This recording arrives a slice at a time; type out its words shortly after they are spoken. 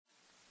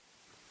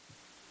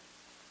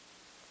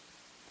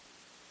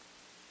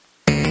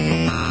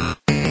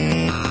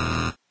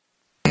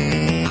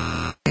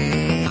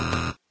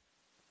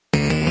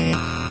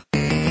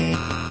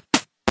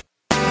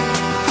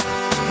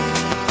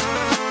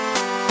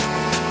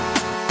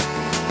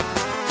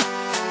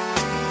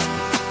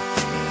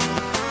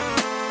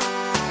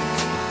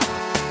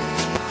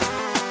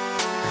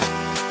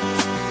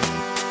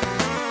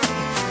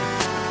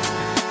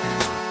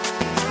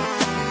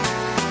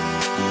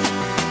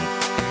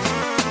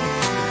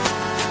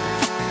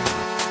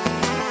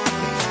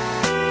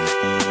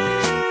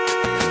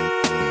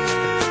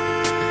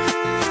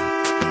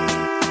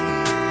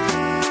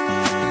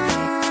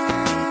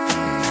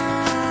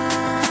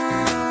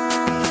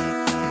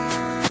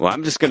Well,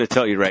 I'm just going to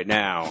tell you right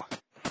now,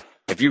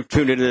 if you've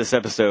tuned into this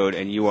episode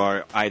and you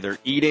are either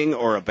eating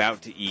or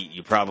about to eat,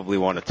 you probably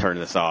want to turn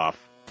this off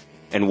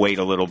and wait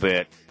a little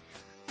bit.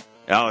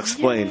 I'll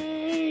explain.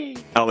 Yay!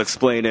 I'll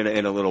explain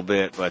in a little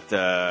bit, but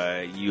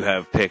you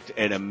have picked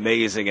an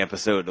amazing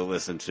episode to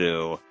listen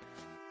to.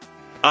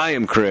 I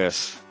am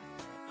Chris.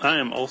 I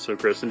am also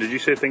Chris. And did you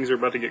say things are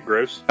about to get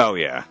gross? Oh,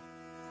 yeah.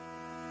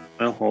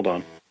 Well, hold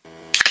on.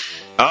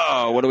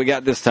 Uh-oh, what do we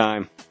got this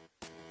time?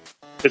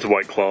 It's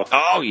White Claw.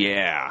 Oh,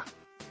 yeah.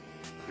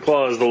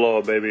 Claw is the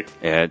law, baby.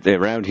 Yeah,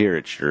 around here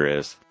it sure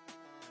is.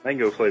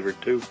 Mango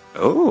flavored, too.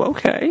 Oh,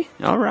 okay.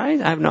 All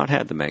right. I have not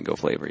had the mango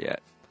flavor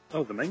yet.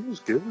 Oh, the mango's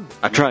good.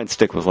 I try and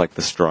stick with, like,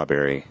 the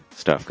strawberry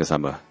stuff because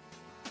I'm a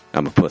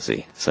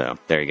pussy. So,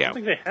 there you go. I don't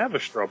think they have a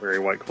strawberry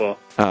White Claw.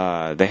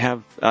 They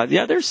have,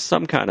 there's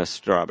some kind of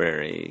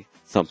strawberry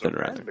something,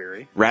 right?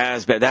 Raspberry.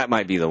 Raspberry. That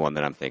might be the one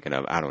that I'm thinking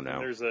of. I don't know.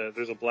 There's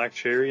a black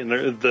cherry, and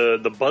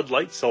the Bud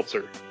Light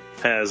seltzer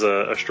has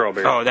a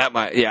strawberry. Oh, that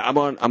might. Yeah, I'm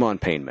on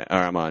pain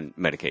I'm on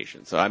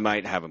medication, so I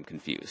might have them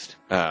confused.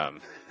 I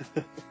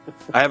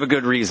have a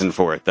good reason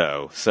for it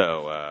though,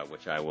 so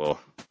which I'll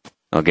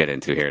get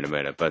into here in a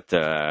minute. But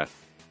on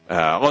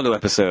the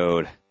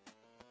episode,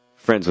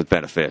 Friends with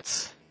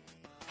Benefits.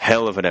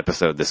 Hell of an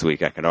episode this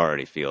week. I can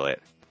already feel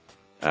it.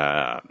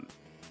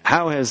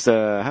 How's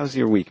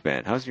your week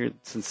been?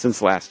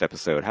 Since last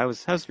episode?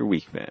 How's your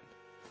week been?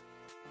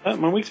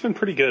 My week's been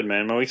pretty good,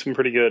 man. My week's been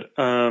pretty good.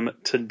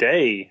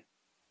 Today,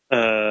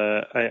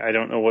 I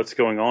don't know what's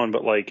going on,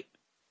 but like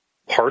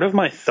part of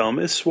my thumb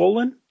is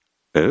swollen.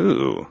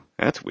 Ooh,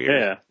 that's weird.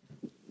 Yeah,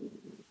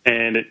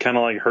 and it kind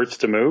of like hurts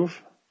to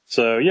move.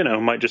 So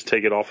might just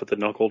take it off at the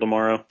knuckle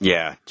tomorrow.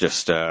 Yeah,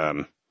 just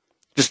chop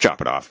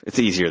it off. It's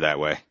easier that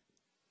way.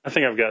 I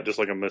think I've got just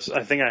like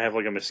I think I have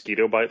like a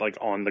mosquito bite like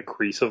on the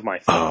crease of my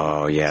thumb.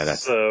 Oh yeah,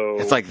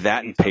 it's like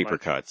that, and paper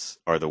cuts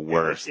are the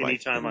worst. Yeah,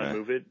 anytime I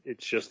move it,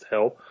 it's just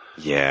hell.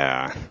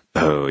 Yeah.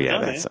 Oh yeah,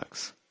 that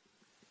sucks.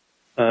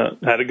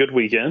 Had a good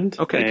weekend.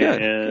 Okay,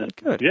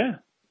 good. Yeah.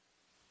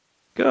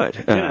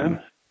 Good. Yeah.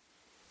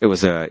 It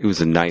was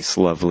a nice,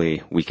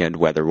 lovely weekend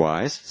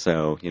weather-wise.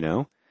 So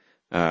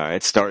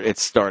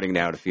it's starting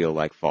now to feel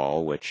like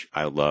fall, which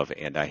I love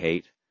and I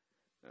hate.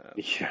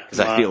 Yeah. Because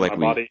I feel like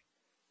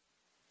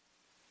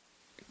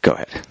Go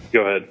ahead.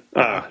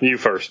 You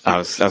first. I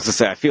was going to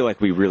say, I feel like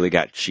we really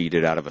got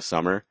cheated out of a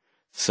summer.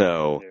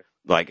 So,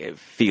 like,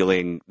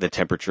 feeling the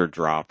temperature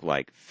drop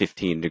like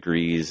 15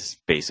 degrees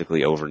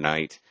basically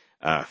overnight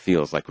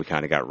feels like we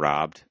kind of got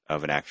robbed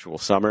of an actual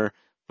summer.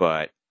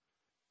 But,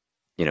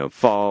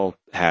 fall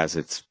has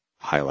its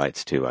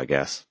highlights too, I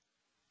guess.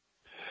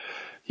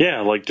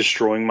 Yeah, like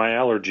destroying my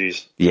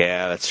allergies.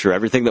 Yeah, that's true.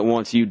 Everything that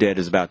wants you dead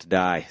is about to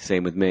die.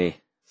 Same with me.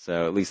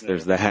 So at least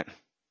there's that.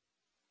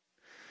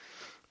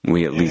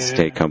 We at least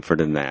take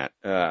comfort in that.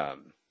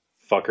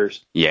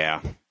 Fuckers.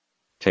 Yeah.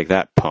 Take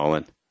that,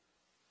 pollen.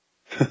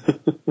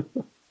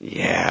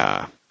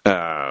 Yeah.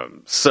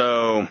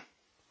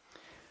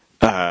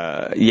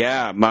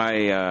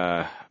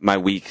 My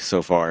week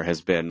so far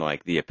has been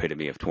like the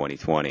epitome of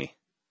 2020.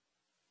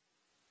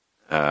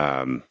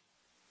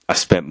 I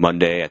spent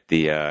Monday at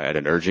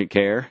an urgent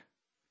care.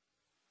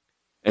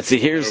 And see,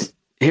 here's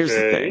the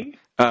thing.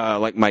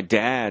 Like my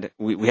dad,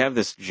 we have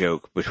this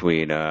joke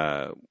between,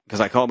 because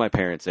I call my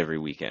parents every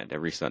weekend,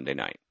 every Sunday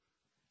night.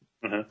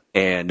 Uh-huh.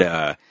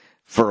 And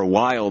for a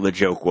while, the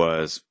joke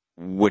was,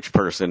 which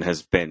person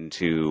has been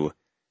to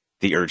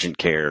the urgent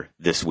care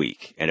this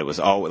week? And it was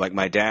all like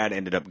my dad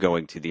ended up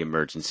going to the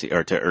emergency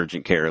or to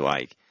urgent care.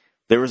 Like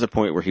there was a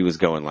point where he was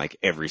going like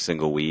every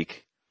single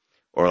week,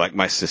 or like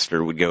my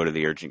sister would go to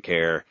the urgent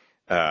care.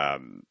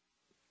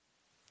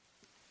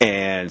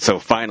 And so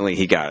finally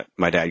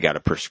my dad got a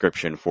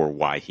prescription for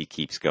why he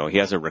keeps going. He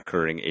has a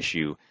recurring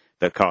issue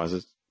that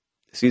causes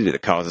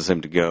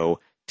him to go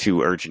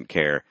to urgent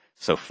care.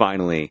 So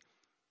finally,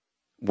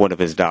 one of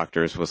his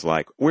doctors was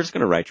like, we're just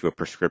going to write you a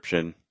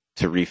prescription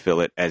to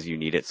refill it as you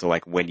need it. So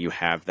like when you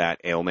have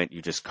that ailment,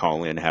 you just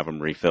call in, have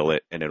them refill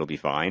it, and it'll be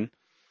fine.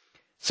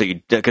 So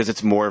because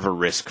it's more of a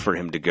risk for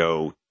him to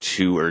go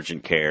to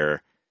urgent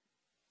care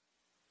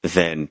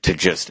than to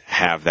just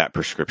have that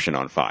prescription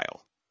on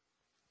file.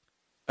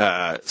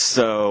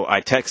 So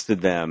I texted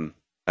them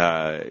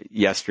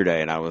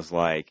yesterday, and I was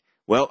like,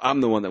 well,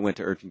 I'm the one that went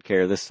to urgent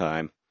care this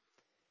time.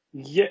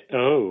 Yeah.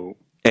 Oh.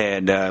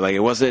 And like it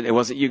wasn't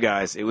you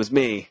guys, it was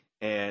me.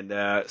 And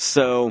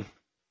so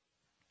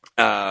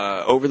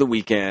over the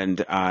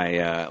weekend,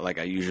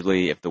 I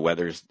usually, if the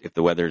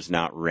weather's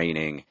not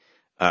raining,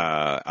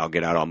 I'll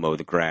get out, I'll mow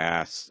the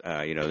grass.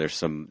 There's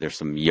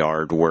some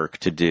yard work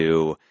to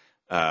do.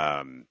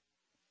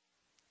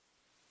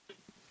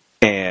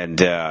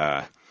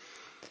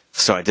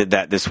 So I did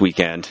that this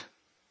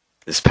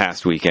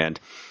past weekend.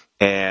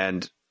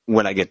 And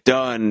when I get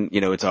done,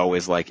 it's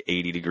always like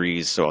 80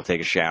 degrees, so I'll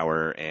take a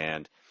shower.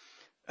 And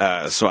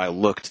so I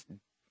looked,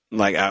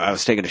 like I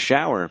was taking a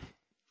shower,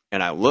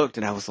 and I looked,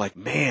 and I was like,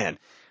 man,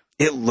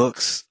 it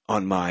looks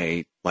on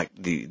my, like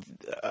the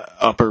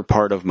upper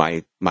part of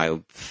my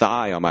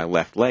thigh on my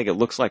left leg, it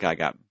looks like I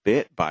got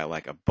bit by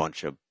like a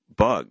bunch of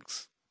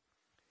bugs.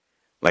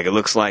 Like it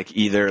looks like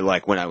either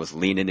like when I was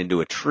leaning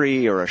into a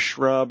tree or a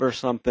shrub or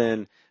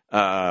something,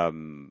 or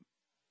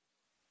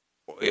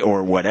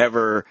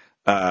whatever.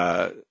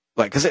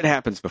 Like, cause it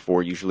happens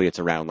before. Usually it's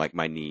around like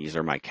my knees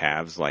or my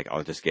calves. Like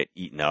I'll just get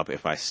eaten up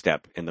if I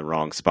step in the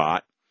wrong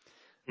spot.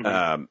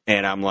 Mm-hmm.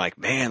 And I'm like,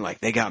 man, like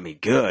they got me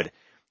good.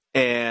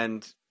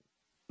 And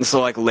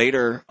so like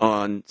later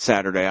on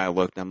Saturday, I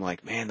looked and I'm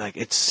like, man, like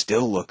it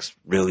still looks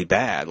really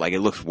bad. Like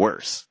it looks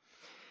worse.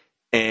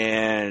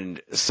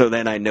 And so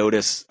then I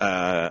notice,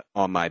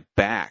 on my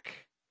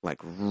back, like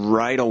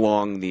right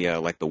along the,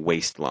 like the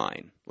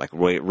waistline, like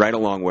right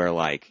along where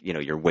like, you know,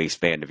 your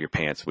waistband of your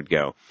pants would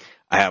go.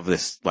 I have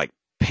this like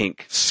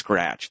pink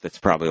scratch that's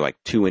probably like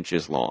 2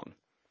 inches long.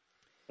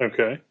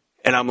 Okay.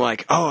 And I'm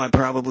like, oh, I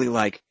probably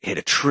like hit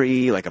a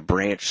tree, like a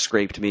branch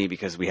scraped me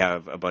because we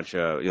have a bunch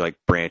of like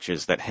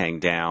branches that hang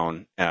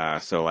down.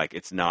 So like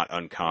it's not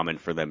uncommon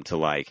for them to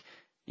like,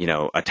 you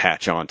know,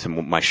 attach onto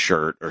my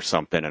shirt or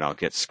something and I'll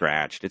get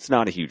scratched. It's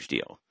not a huge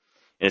deal.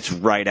 And it's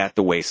right at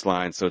the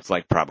waistline. So it's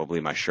like probably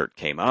my shirt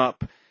came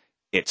up.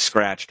 It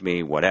scratched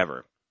me,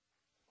 whatever.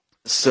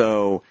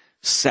 So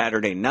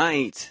Saturday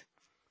night,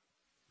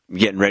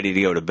 getting ready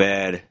to go to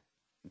bed,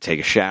 take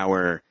a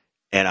shower,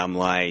 and I'm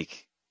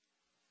like,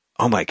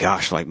 oh my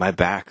gosh, like my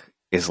back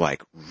is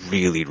like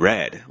really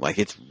red. Like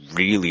it's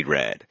really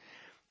red.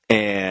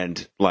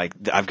 And like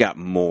I've got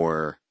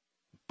more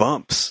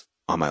bumps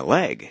on my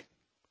leg.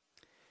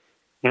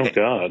 Oh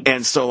God.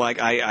 And so like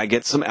I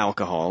get some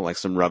alcohol, like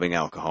some rubbing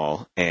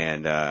alcohol,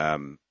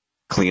 and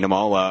clean them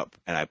all up,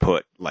 and I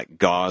put like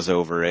gauze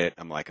over it.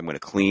 I'm like, I'm going to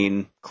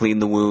clean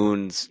the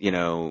wounds, you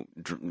know,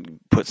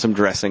 put some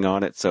dressing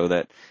on it so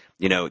that,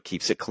 you know, it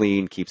keeps it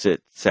clean, keeps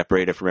it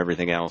separated from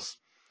everything else.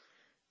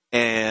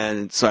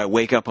 And so I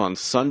wake up on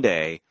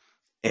Sunday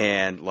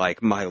and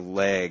like my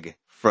leg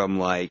from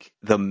like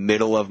the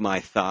middle of my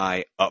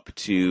thigh up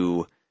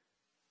to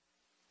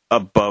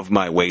above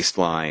my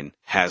waistline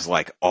has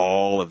like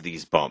all of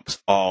these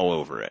bumps all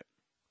over it.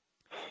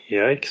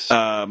 Yikes.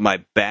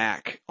 My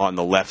back on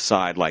the left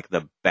side, like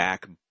the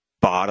back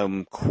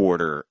bottom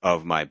quarter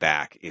of my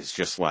back is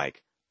just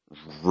like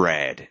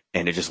red,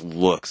 and it just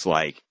looks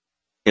like,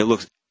 it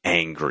looks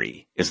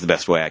angry is the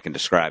best way I can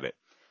describe it.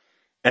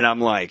 And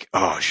I'm like,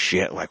 oh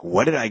shit, like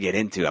what did I get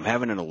into? I'm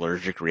having an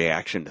allergic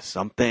reaction to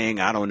something.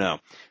 I don't know.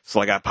 So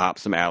like I popped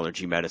some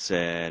allergy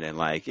medicine, and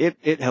like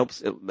it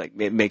helps, it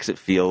makes it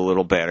feel a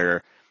little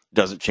better.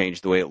 Doesn't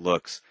change the way it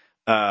looks.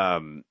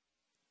 And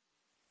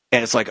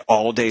it's like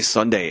all day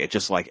Sunday, it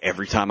just like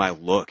every time I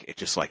look, it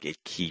just like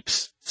it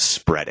keeps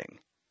spreading.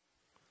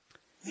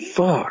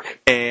 Fuck.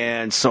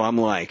 And so I'm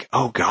like,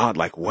 oh God,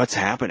 like what's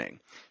happening?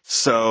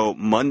 So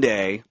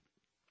Monday,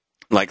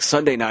 like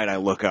Sunday night, I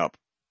look up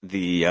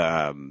the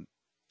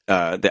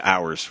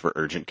hours for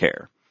urgent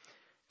care,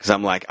 because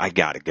I'm like, I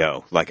gotta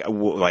go. Like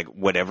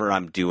whatever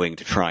I'm doing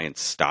to try and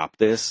stop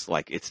this,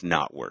 like it's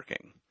not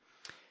working.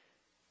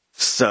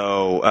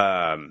 So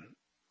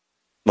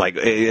like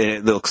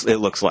it looks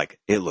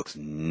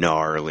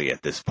gnarly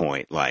at this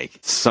point. Like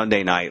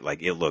Sunday night,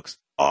 like it looks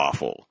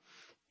awful.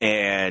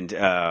 And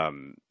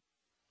so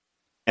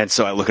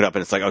I look it up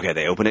and it's like, okay,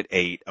 they open at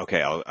 8.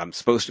 Okay, I'm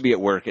supposed to be at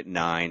work at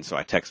 9. So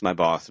I text my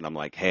boss and I'm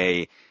like,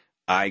 hey,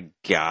 I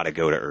gotta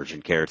go to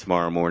urgent care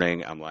tomorrow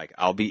morning. I'm like,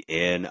 I'll be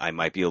in. I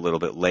might be a little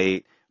bit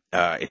late.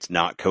 It's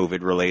not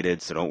COVID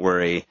related, so don't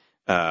worry.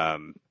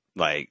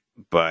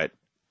 But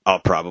I'll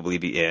probably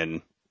be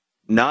in.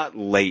 Not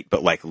late,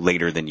 but like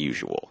later than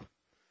usual.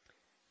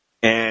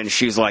 And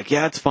she's like,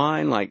 yeah, it's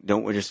fine. Like,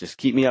 don't just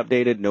keep me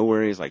updated. No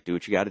worries. Like, do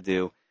what you got to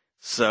do.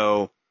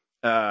 So,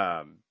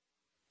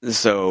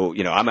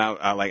 you know, I'm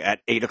out like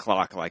at 8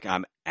 o'clock. Like,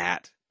 I'm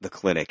at the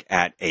clinic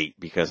at 8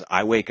 because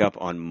I wake up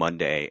on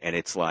Monday and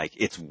it's like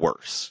it's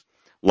worse.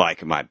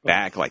 Like my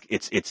back, like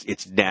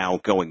it's now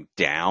going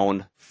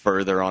down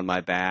further on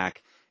my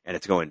back, and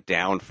it's going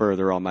down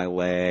further on my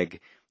leg,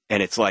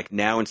 and it's like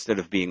now instead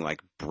of being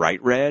like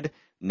bright red,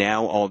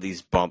 now all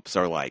these bumps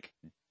are like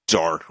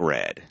dark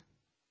red.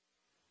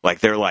 Like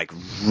they're like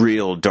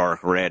real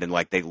dark red, and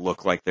like they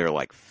look like they're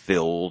like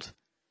filled.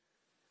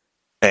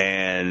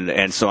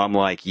 And so I'm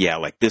like, yeah,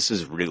 like this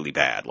is really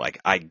bad. Like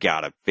I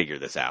gotta figure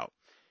this out.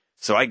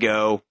 So I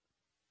go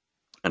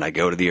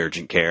to the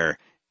urgent care,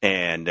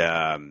 and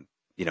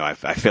you know, I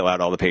fill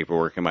out all the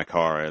paperwork in my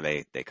car.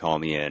 They call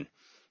me in,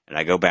 and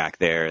I go back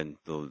there, and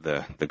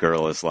the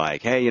girl is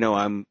like, hey, you know,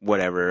 I'm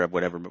whatever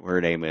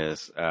her name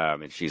is,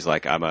 and she's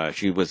like,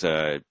 she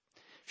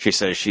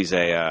says she's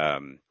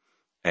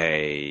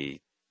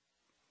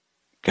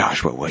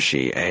gosh, what was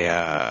she?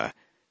 A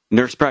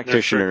nurse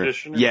practitioner.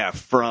 Yeah,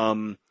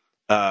 from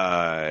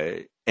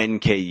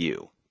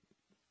NKU.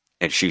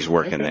 And she's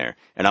working there.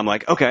 And I'm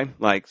like, okay,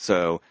 like,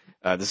 so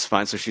this is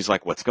fine. So she's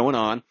like, what's going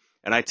on?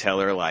 And I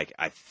tell her, like,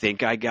 I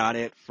think I got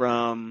it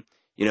from,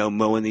 you know,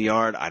 mowing the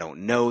yard. I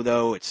don't know,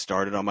 though. It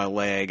started on my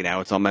leg.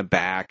 Now it's on my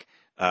back.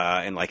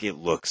 And, like, it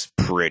looks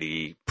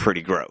pretty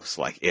gross.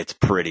 Like, it's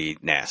pretty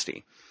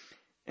nasty.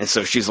 And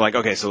so she's like,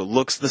 okay, so it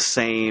looks the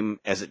same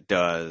as it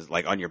does,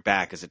 like, on your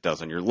back as it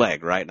does on your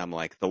leg, right? And I'm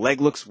like, the leg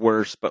looks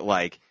worse, but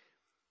like,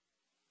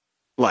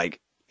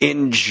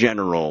 in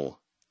general,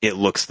 it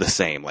looks the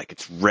same. Like,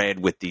 it's red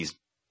with these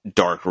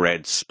dark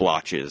red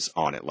splotches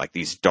on it, like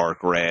these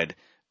dark red,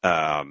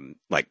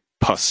 like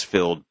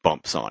pus-filled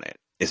bumps on it.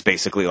 Is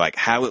basically like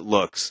how it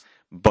looks,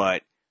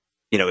 but,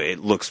 you know, it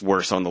looks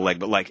worse on the leg.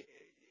 But like,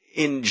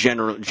 in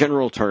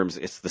general terms,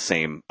 it's the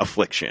same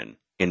affliction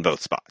in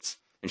both spots.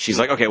 And she's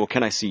like, okay, well,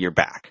 can I see your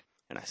back?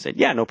 And I said,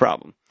 yeah, no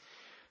problem.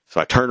 So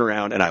I turn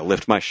around and I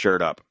lift my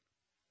shirt up.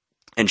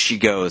 And she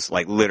goes,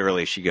 like,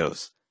 literally, she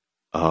goes,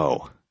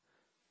 oh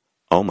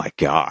my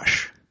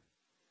gosh.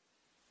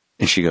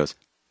 And she goes,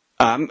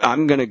 I'm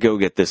going to go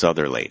get this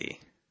other lady.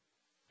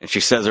 And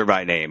she says her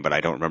by name, but I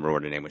don't remember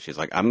what her name was. She's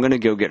like, I'm going to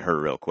go get her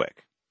real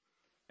quick.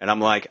 And I'm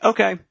like,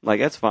 okay, like,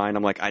 that's fine.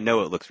 I'm like, I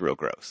know it looks real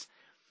gross.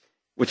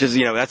 Which is,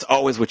 you know, that's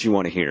always what you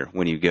want to hear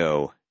when you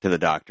go to the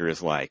doctor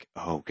is like,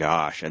 oh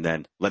gosh, and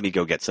then let me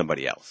go get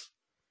somebody else.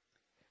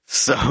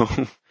 So,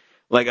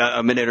 like,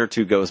 a minute or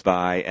two goes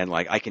by, and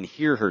like, I can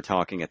hear her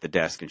talking at the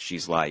desk, and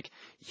she's like,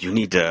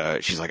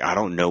 she's like, I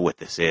don't know what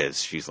this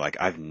is. She's like,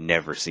 I've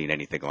never seen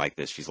anything like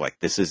this. She's like,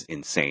 this is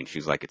insane.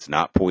 She's like, it's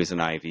not poison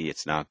ivy.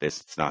 It's not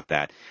this. It's not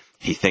that.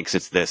 He thinks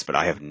it's this, but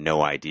I have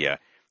no idea.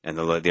 And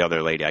the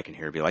other lady, I can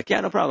hear her be like, yeah,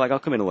 no problem. Like, I'll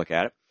come in and look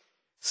at it.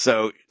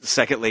 So the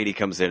second lady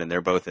comes in, and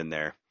they're both in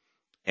there.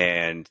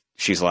 And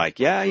she's like,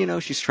 yeah, you know,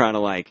 she's trying to,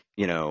 like,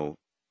 you know,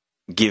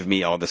 give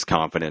me all this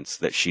confidence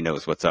that she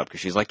knows what's up.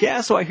 Because she's like,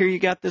 yeah, so I hear you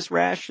got this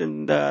rash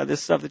and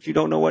this stuff that you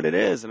don't know what it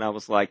is. And I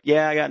was like,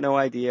 yeah, I got no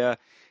idea.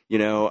 You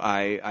know,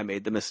 I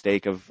made the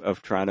mistake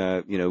of trying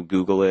to, you know,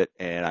 Google it.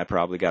 And I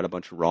probably got a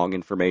bunch of wrong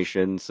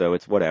information. So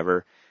it's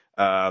whatever.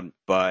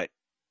 But,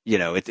 you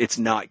know, it's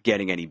not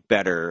getting any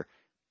better.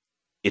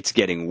 It's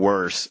getting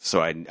worse.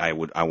 So I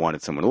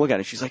wanted someone to look at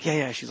it. She's like,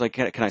 yeah. She's like,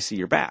 can I see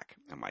your back?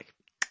 I'm like,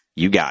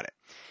 you got it.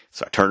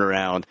 So I turn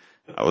around,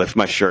 I lift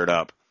my shirt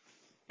up,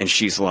 and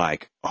she's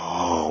like,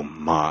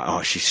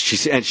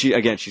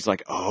 she's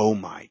like, oh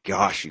my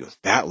gosh. She goes,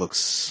 that looks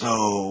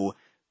so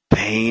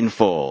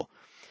painful.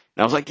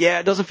 And I was like, yeah,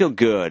 it doesn't feel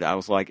good. I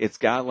was like, it's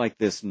got like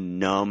this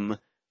numb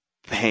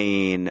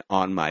pain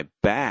on my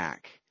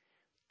back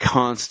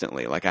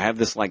constantly. Like, I have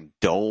this like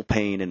dull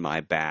pain in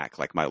my back,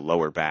 like my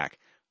lower back,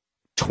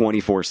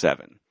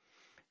 24/7.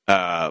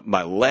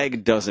 My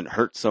leg doesn't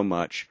hurt so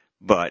much,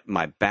 but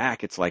my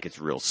back, it's like it's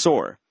real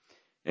sore.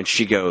 And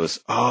she goes,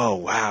 oh,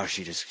 wow.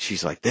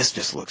 She's like, this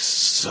just looks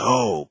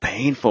so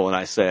painful. And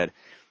I said,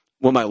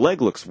 well, my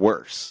leg looks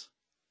worse.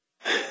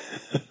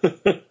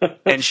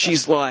 And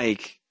she's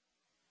like,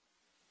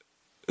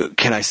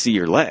 can I see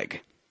your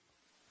leg?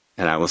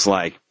 And I was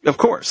like, of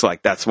course.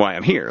 Like, that's why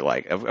I'm here.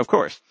 Like, of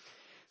course.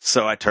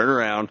 So I turn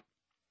around,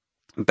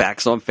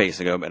 back's on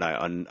facing him, and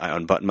I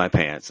unbutton my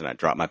pants and I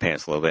drop my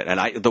pants a little bit.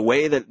 And the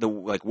way that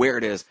where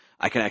it is,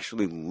 I can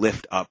actually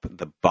lift up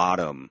the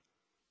bottom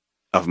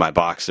of my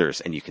boxers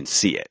and you can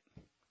see it.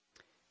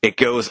 It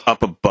goes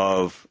up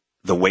above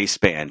the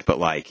waistband, but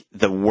like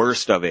the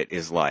worst of it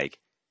is like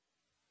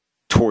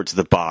towards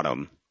the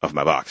bottom of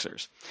my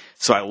boxers.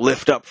 So I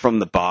lift up from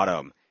the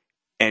bottom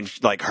and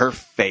like her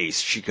face,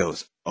 she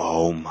goes,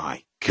 oh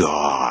my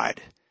God.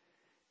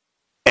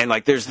 And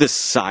like there's this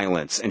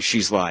silence and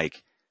she's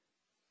like,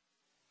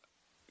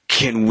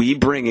 can we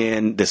bring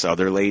in this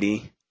other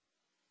lady?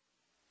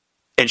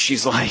 And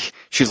she's like,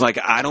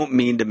 I don't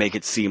mean to make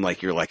it seem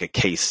like you're like a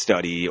case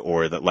study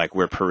or that like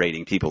we're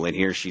parading people in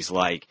here. She's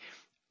like,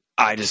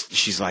 I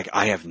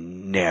have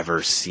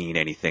never seen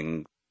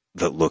anything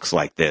that looks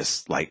like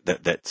this, like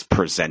that's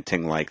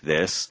presenting like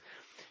this.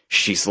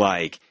 She's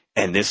like,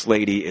 and this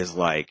lady is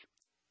like,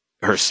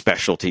 her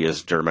specialty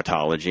is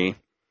dermatology.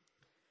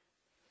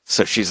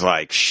 So she's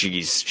like,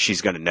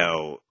 she's going to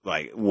know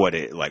like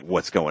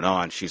what's going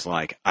on. She's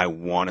like,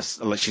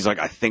 she's like,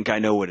 I think I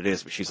know what it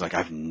is, but she's like,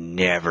 I've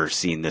never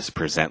seen this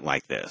present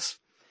like this.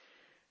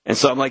 And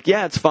so I'm like,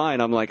 yeah, it's fine.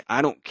 I'm like,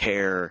 I don't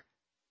care.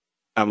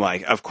 I'm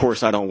like, of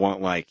course I don't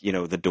want like, you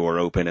know, the door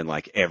open and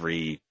like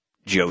every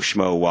Joe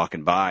Schmo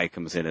walking by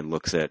comes in and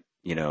looks at,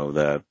 you know,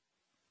 the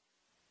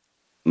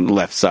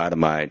left side of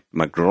my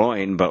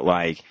groin, but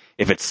like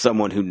if it's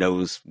someone who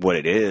knows what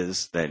it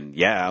is, then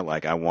yeah,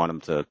 like I want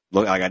them to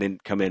look like I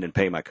didn't come in and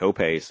pay my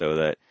copay so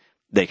that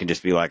they can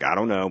just be like, I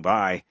don't know,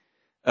 bye.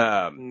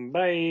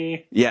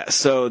 Bye. Yeah,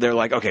 so they're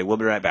like, okay, we'll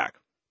be right back.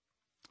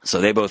 So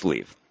they both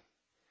leave.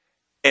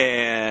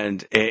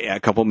 And a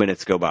couple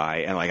minutes go by,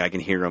 and like I can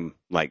hear them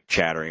like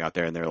chattering out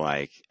there, and they're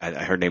like,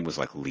 her name was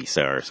like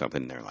Lisa or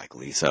something. They're like,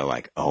 Lisa,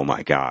 like, oh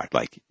my God,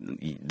 like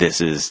this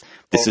is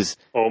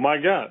oh my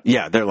God.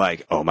 Yeah, they're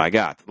like, oh my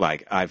God,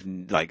 like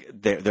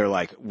they're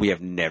like, we have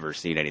never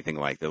seen anything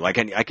like that. Like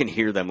I can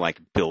hear them like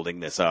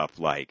building this up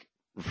like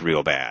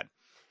real bad,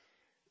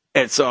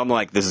 and so I'm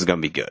like, this is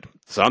gonna be good.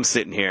 So I'm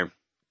sitting here,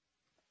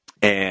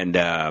 and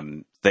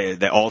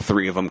they all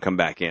three of them come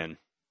back in.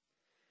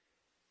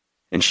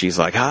 And she's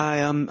like, hi,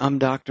 I'm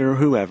Dr.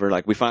 whoever.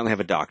 Like, we finally have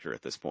a doctor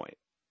at this point.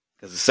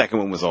 Because the second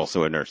one was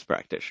also a nurse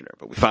practitioner.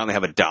 But we finally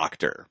have a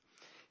doctor.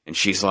 And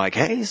she's like,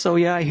 hey, so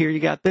yeah, I hear you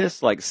got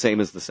this, like same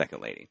as the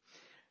second lady.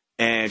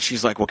 And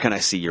she's like, well, can I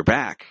see your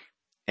back?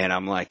 And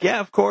I'm like, yeah,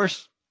 of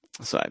course.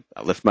 So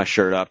I lift my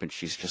shirt up and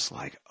she's just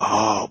like,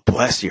 oh,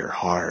 bless your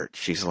heart.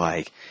 She's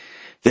like,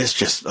 this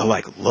just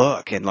like,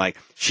 look. And like,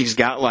 she's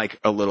got like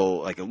a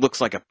little, like, it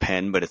looks like a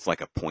pen, but it's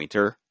like a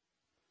pointer.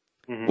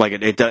 Mhm. Like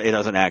it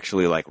doesn't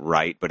actually like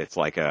write, but it's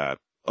like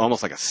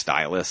almost like a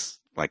stylus,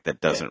 like that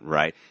doesn't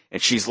write.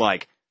 And she's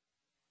like,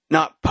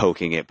 not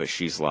poking it, but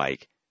she's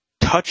like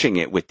touching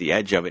it with the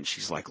edge of it. And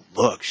she's like,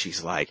 look,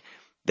 she's like,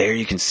 there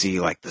you can see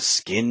like the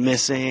skin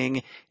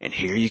missing, and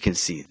here you can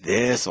see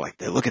this.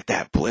 Like, look at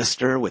that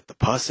blister with the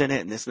pus in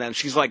it, and this and that. And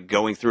she's like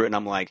going through it, and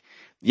I'm like,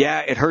 yeah,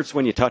 it hurts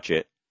when you touch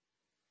it.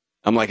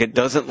 I'm like, it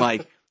doesn't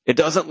like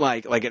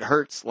it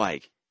hurts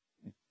like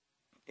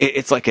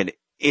it's like an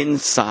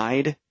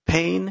inside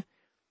pain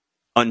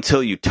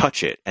until you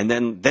touch it, and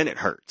then it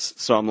hurts.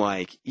 So I'm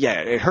like, yeah,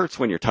 it hurts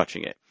when you're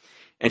touching it.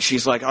 And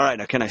she's like, all right,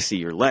 now can I see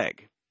your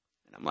leg?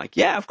 And I'm like,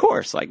 yeah, of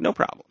course, like no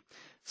problem.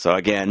 So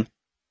again,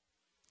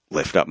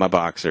 lift up my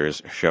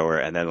boxers, show her,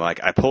 and then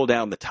like I pull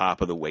down the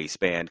top of the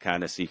waistband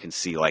kind of so you can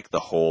see like the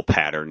whole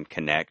pattern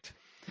connect.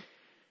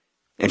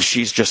 And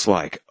she's just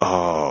like,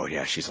 oh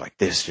yeah, she's like,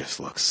 this just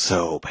looks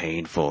so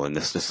painful, and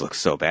this just looks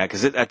so bad.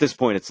 Because at this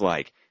point it's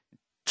like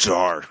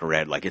dark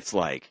red, like it's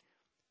like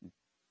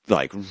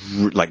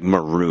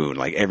maroon,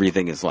 like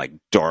everything is like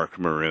dark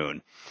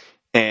maroon.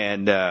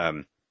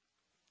 And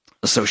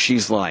so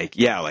she's like,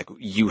 yeah, like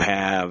you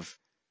have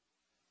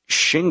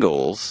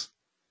shingles,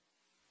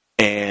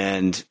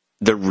 and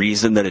the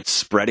reason that it's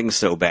spreading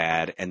so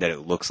bad and that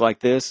it looks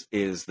like this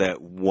is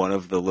that one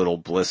of the little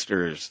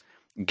blisters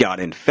got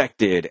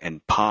infected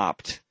and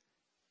popped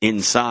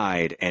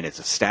inside, and it's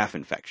a staph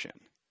infection.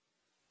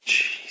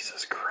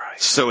 Jesus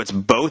Christ. So it's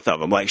both of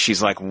them. Like,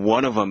 she's like,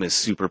 one of them is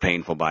super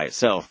painful by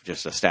itself,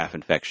 just a staph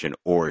infection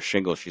or a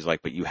shingle. She's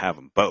like, but you have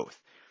them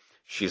both.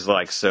 She's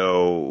like,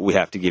 so we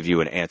have to give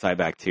you an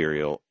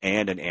antibacterial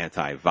and an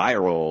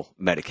antiviral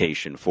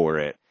medication for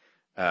it.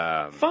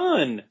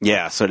 Fun.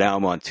 Yeah, so now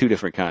I'm on 2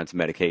 different kinds of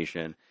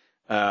medication.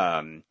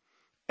 And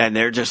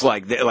they're just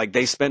like,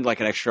 they spend like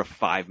an extra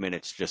 5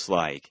 minutes just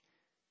like,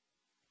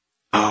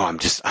 oh,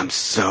 I'm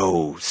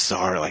so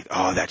sorry. Like,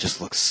 oh, that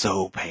just looks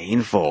so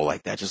painful.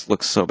 Like, that just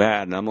looks so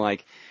bad. And I'm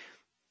like,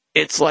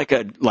 it's like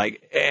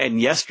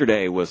and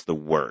yesterday was the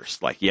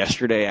worst. Like,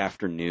 yesterday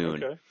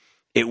afternoon, Okay.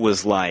 it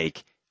was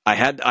like, I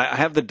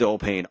have the dull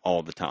pain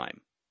all the time.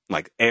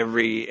 Like,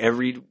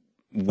 every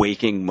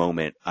waking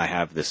moment, I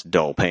have this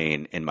dull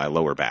pain in my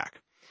lower back.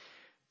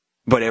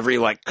 But every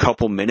like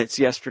couple minutes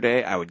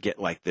yesterday, I would get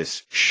like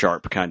this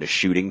sharp kind of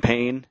shooting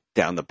pain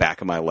down the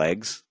back of my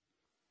legs.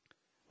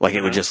 Like,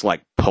 it would just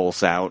like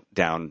pulse out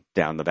down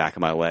the back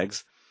of my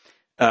legs.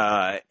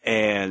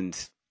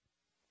 And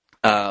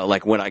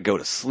like when I go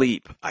to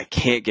sleep, I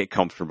can't get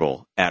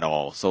comfortable at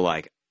all. So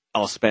like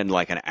I'll spend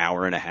like an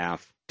hour and a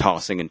half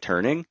tossing and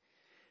turning,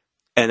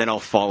 and then I'll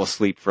fall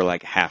asleep for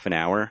like half an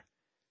hour,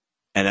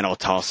 and then I'll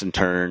toss and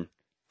turn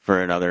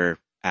for another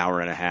hour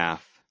and a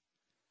half,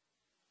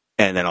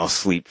 and then I'll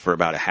sleep for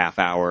about a half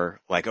hour.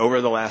 Like,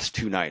 over the last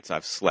 2 nights,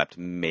 I've slept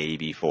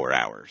maybe 4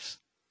 hours.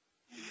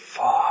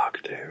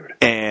 Fuck, dude.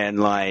 And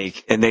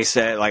they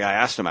said, like, I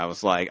asked them, I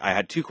was like, I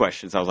had 2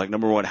 questions. I was like,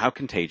 number one, how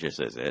contagious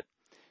is it?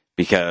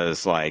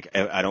 Because like,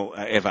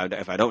 if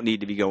I don't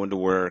need to be going to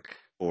work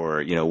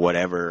or, you know,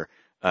 whatever,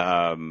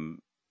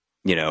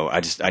 you know,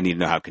 I need to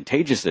know how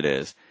contagious it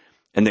is.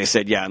 And they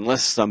said, yeah,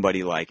 unless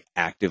somebody like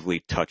actively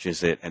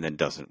touches it and then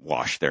doesn't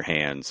wash their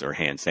hands or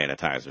hand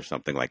sanitize or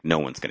something, like no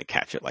one's going to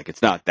catch it. Like,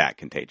 it's not that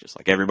contagious.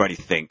 Like, everybody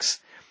thinks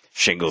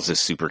shingles is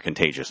super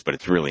contagious, but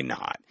it's really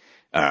not.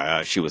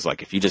 She was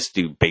like, if you just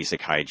do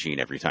basic hygiene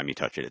every time you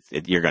touch it,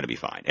 you're going to be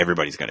fine.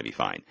 Everybody's going to be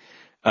fine.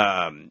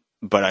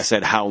 But I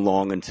said, how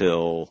long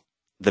until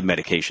the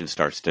medication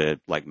starts to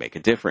like make a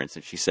difference?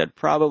 And she said,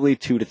 probably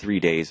 2 to 3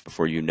 days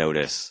before you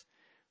notice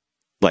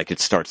like it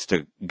starts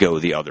to go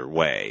the other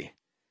way.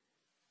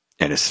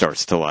 And it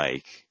starts to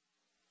like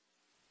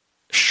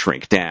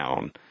shrink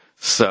down.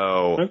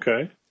 So,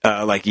 Okay.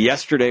 like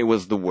yesterday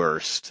was the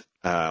worst.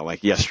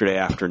 Like yesterday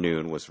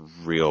afternoon was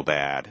real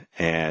bad.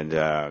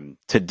 And,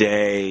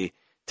 today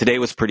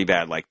was pretty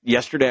bad. Like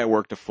yesterday I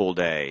worked a full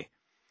day.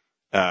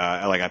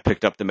 Like I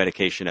picked up the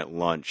medication at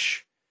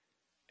lunch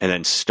and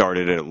then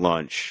started it at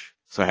lunch.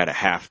 So I had a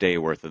half day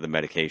worth of the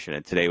medication,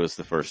 and today was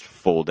the first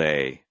full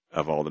day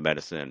of all the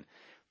medicine.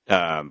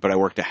 But I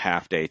worked a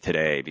half day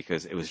today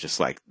because it was just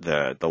like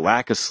the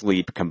lack of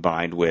sleep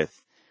combined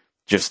with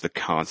just the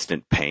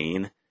constant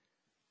pain.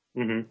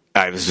 Mm-hmm.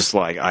 I was just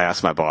like, I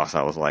asked my boss,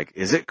 I was like,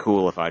 is it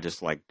cool if I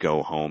just like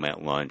go home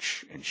at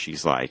lunch? And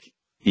she's like,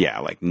 yeah,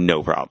 like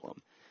no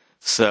problem.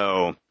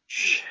 So,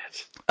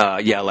 Shit.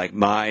 yeah, like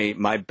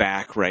my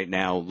back right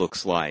now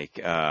looks like,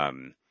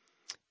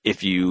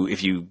 if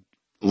you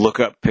look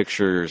up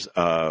pictures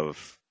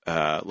of,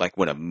 like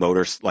when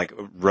like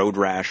road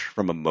rash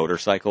from a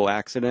motorcycle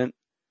accident,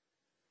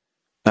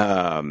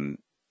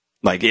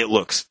 like it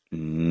looks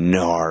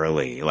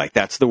gnarly. Like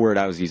that's the word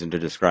I was using to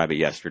describe it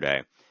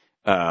yesterday.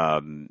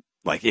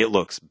 Like it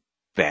looks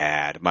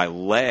bad. My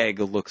leg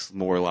looks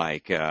more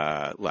like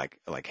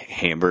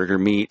hamburger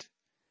meat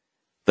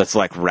that's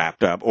like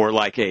wrapped up, or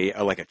like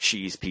a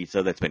cheese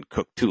pizza that's been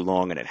cooked too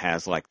long and it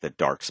has like the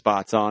dark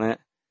spots on it.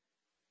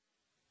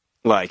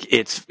 Like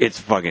it's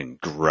fucking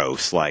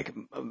gross. Like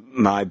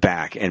my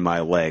back and my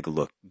leg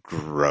look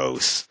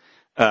gross.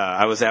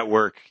 I was at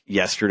work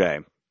yesterday,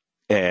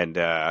 and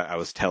I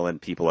was telling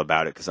people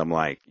about it because I'm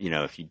like,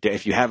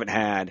 if you haven't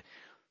had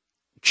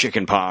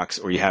chicken pox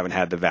or you haven't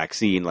had the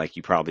vaccine, like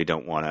you probably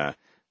don't want to.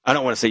 I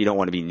don't want to say you don't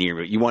want to be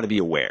near it. You want to be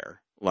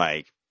aware.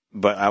 Like,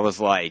 but I was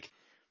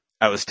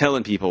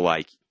telling people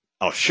like,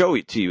 I'll show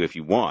it to you if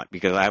you want,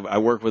 because I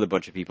work with a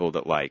bunch of people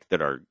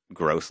that are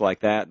gross like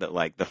that. That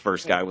like the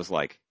first guy was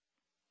like,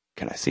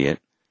 "Can I see it?"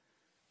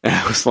 And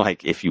I was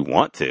like, "If you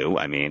want to,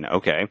 I mean,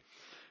 okay."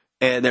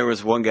 And there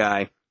was one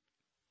guy,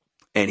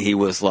 and he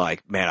was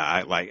like, "Man,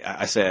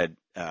 I said,"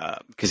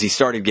 because he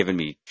started giving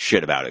me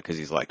shit about it, because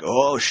he's like,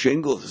 "Oh,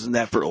 shingles, isn't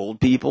that for old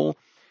people?"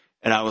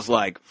 And I was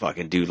like,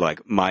 "Fucking dude,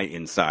 like my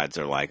insides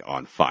are like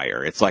on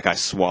fire. It's like I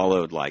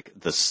swallowed like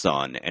the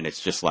sun, and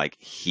it's just like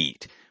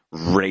heat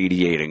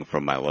radiating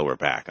from my lower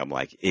back." I'm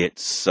like, "It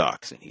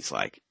sucks." And he's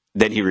like,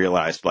 then he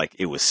realized like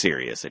it was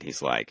serious, and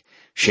he's like,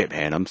 "Shit,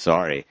 man, I'm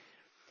sorry."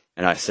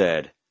 And I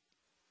said,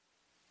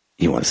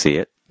 "You want to see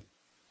it?"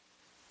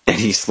 And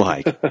he's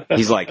like,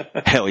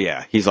 "Hell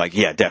yeah." He's like,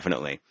 "Yeah,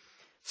 definitely."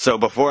 So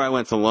before I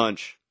went to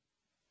lunch,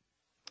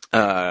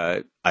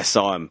 I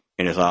saw him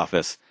in his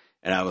office,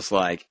 and I was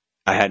like,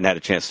 I hadn't had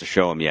a chance to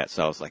show him yet.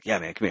 So I was like, "Yeah,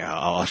 man, come here.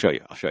 I'll show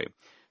you. I'll show you."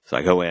 So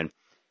I go in.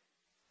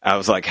 I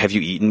was like, "Have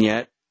you eaten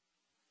yet?"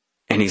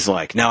 And he's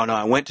like, no,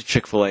 I went to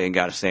Chick-fil-A and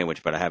got a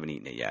sandwich, but I haven't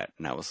eaten it yet.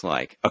 And I was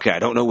like, okay, I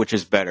don't know which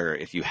is better,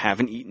 if you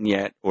haven't eaten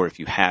yet or if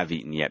you have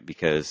eaten yet,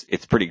 because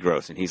it's pretty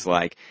gross. And he's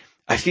like,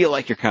 I feel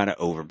like you're kind of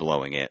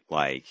overblowing it.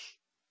 Like,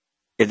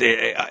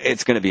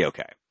 it's going to be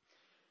okay.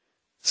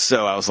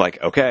 So I was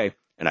like, okay.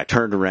 And I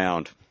turned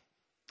around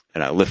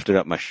and I lifted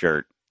up my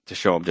shirt to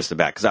show him just the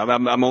back. Because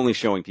I'm only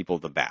showing people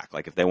the back.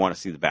 Like, if they want to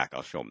see the back,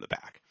 I'll show them the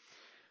back.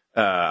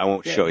 I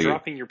won't show you.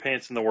 Dropping your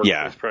pants in the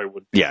workplace probably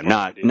would be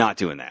not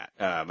doing that.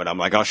 But I'm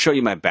like, I'll show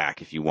you my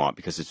back if you want,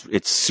 because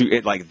it's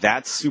like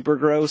that's super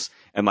gross,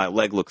 and my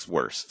leg looks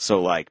worse.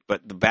 So like,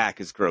 but the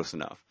back is gross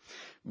enough.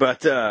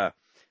 But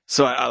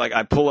so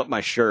I pull up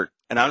my shirt,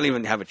 and I don't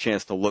even have a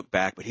chance to look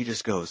back. But he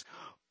just goes,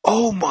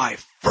 "Oh my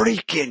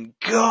freaking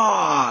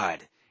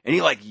god!" And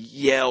he like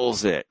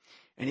yells it,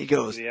 and he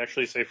goes, "Did he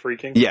actually say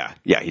freaking?" Yeah,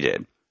 he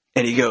did.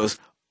 And he goes,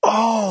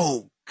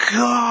 "Oh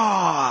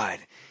god!"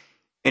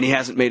 And he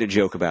hasn't made a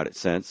joke about it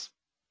since,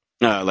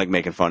 like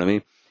making fun of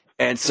me.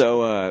 And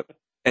so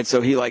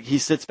he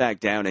sits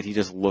back down, and he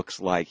just looks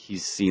like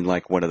he's seen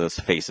like one of those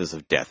Faces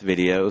of Death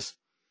videos.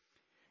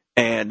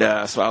 And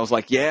so I was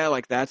like, yeah,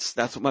 like that's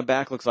what my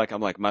back looks like.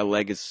 I'm like, my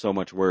leg is so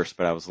much worse,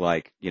 but I was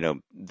like,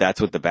 that's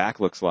what the back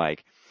looks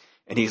like.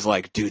 And he's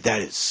like, dude,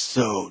 that is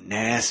so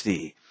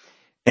nasty.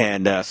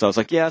 And so I was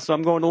like, yeah, so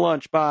I'm going to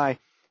lunch. Bye.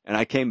 And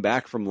I came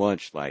back from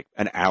lunch like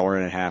an hour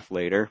and a half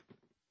later,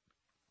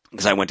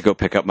 because I went to go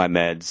pick up my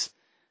meds,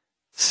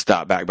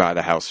 stopped back by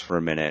the house for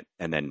a minute,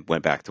 and then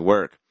went back to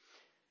work.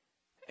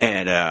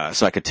 And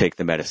so I could take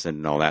the medicine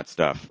and all that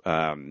stuff,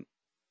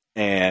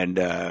 and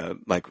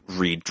like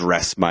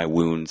redress my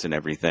wounds and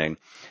everything.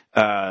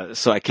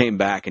 So I came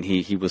back, and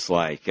he was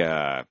like,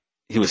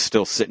 he was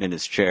still sitting in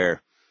his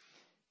chair.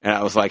 And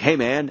I was like, "Hey,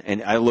 man."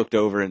 And I looked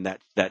over, and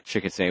that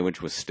chicken sandwich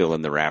was still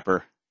in the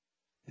wrapper.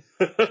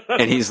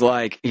 And he's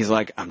like,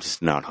 "I'm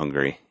just not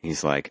hungry."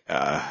 He's like,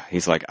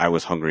 "I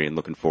was hungry and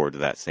looking forward to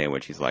that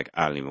sandwich." He's like,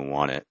 "I don't even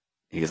want it."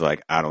 He's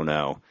like, "I don't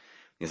know."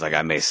 He's like,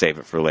 "I may save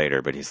it for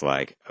later," but he's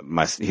like,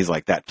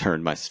 that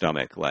turned my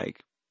stomach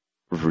like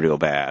real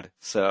bad.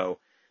 So,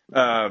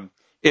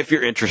 if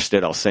you're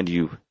interested, I'll send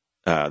you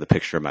the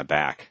picture of my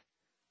back.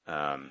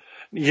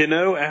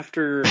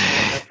 After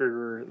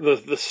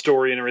the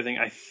story and everything,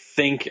 I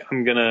think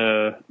I'm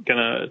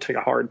gonna take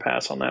a hard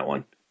pass on that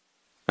one.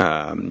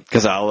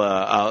 Because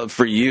I'll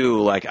for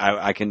you, like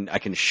I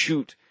can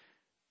shoot,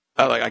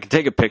 like I can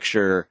take a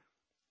picture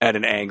at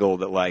an angle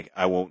that like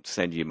I won't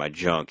send you my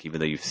junk, even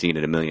though you've seen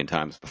it a million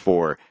times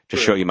before, to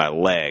show you my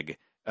leg.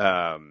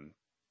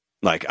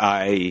 Like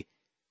I'll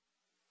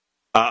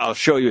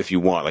show you if you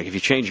want. Like if you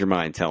change your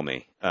mind, tell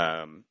me.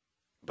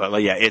 But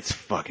like, yeah, it's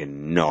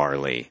fucking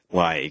gnarly.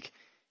 Like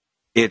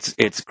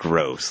it's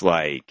gross.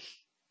 Like,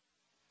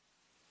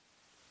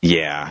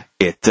 yeah,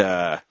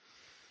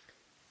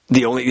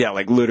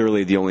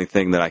 literally the only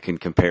thing that I can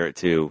compare it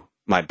to,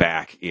 my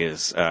back,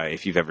 is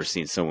if you've ever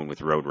seen someone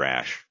with road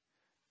rash.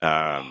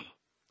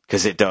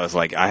 Because it does,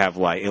 like, I have,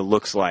 like, it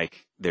looks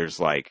like there's,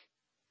 like,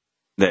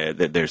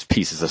 there's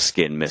pieces of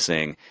skin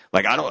missing.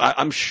 Like,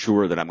 I'm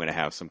sure that I'm going to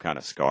have some kind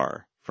of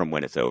scar from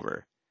when it's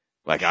over.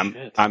 Like,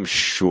 I'm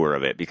sure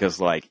of it,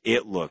 because, like,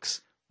 it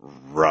looks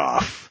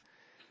rough.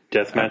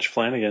 Deathmatch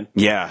Flanagan.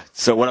 Yeah.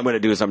 So what I'm going to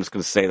do is I'm just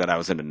going to say that I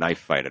was in a knife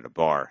fight at a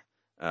bar.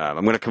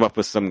 I'm going to come up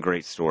with some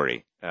great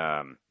story.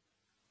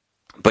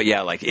 But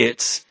yeah, like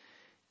it's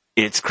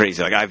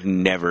crazy. Like I've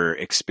never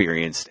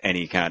experienced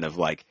any kind of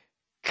like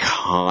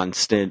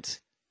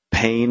constant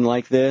pain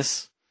like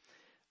this.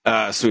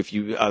 So if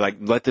you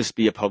let this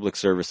be a public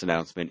service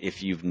announcement.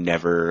 If you've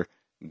never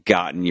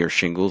gotten your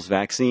shingles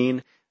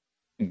vaccine,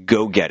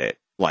 go get it.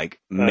 Like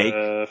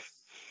make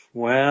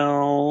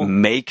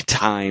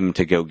time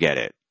to go get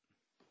it.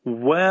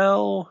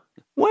 Well,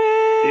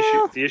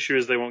 the issue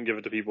is they won't give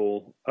it to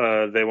people.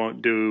 They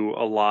won't do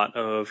a lot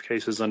of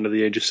cases under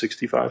the age of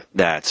 65.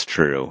 That's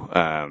true.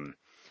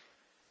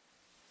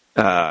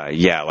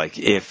 Yeah, like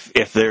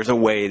if there's a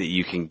way that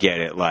you can get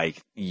it,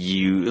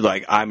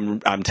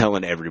 I'm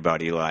telling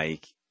everybody,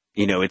 like,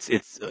 you know,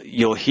 it's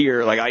you'll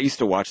hear, like, I used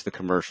to watch the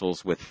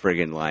commercials with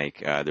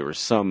friggin' there was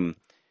some,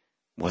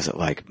 was it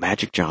like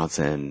Magic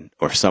Johnson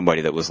or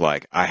somebody that was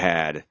like, I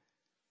had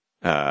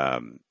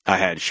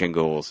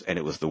shingles and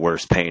it was the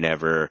worst pain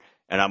ever.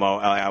 And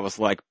I was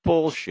like,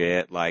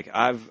 bullshit. Like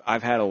I've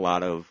had a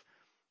lot of,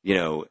 you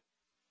know,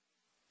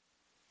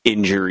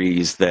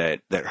 injuries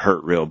that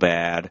hurt real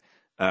bad.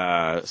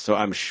 So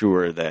I'm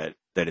sure that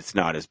it's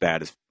not as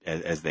bad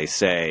as they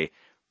say,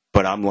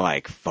 but I'm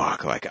like,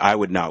 fuck, like I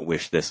would not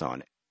wish this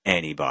on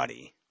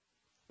anybody,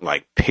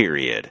 like,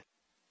 period.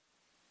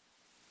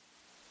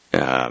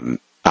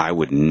 I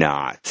would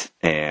not.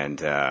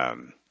 And,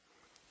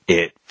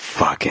 it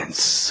fucking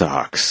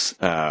sucks.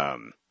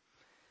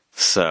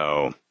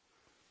 So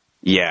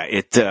yeah,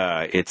 it's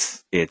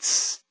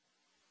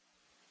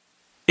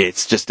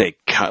just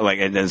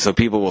and then so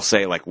people will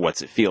say, like,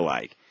 what's it feel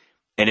like?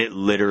 And it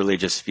literally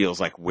just feels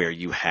like where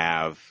you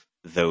have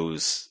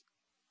those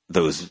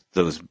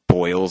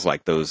boils,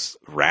 like those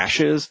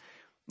rashes,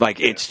 like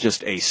it's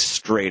just a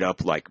straight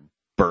up like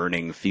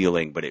burning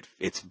feeling, but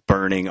it's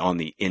burning on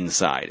the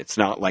inside. It's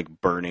not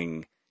like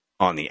burning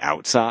on the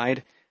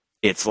outside.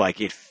 It's like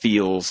it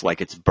feels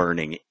like it's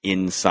burning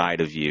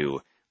inside of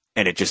you,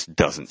 and it just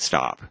doesn't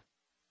stop.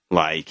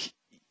 Like,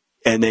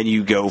 and then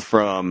you go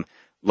from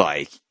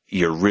like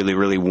you're really,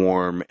 really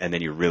warm, and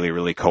then you're really,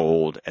 really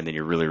cold, and then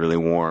you're really, really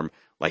warm.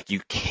 Like,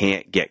 you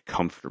can't get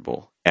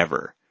comfortable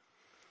ever.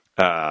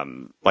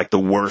 Like, the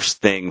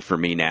worst thing for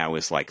me now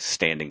is, like,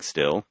 standing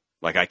still.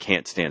 Like, I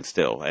can't stand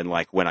still. And,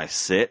 like, when I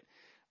sit,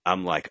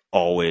 I'm, like,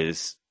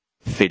 always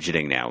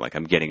fidgeting now. Like,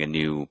 I'm getting a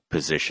new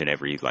position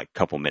every, like,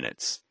 couple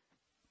minutes.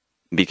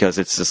 Because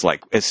it's just,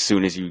 like, as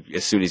soon as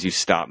you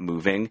stop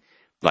moving,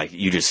 like,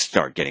 you just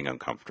start getting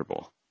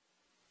uncomfortable.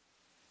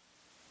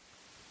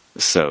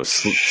 So,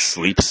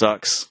 sleep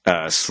sucks.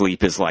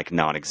 Sleep is, like,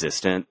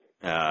 non-existent.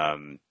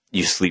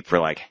 You sleep for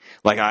I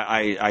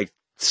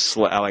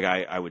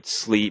would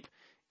sleep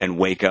and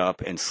wake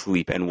up and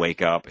sleep and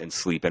wake up and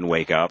sleep and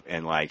wake up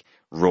and like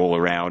roll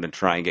around and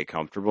try and get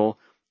comfortable.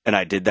 And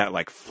I did that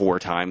like 4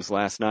 times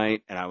last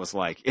night, and I was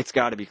like, it's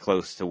got to be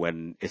close to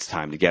when it's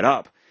time to get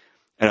up.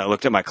 And I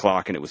looked at my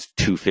clock and it was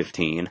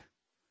 2:15.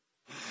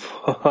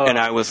 And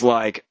I was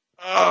like,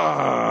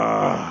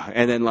 ugh.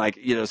 And then, like,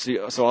 you know,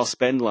 so I'll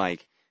spend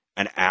like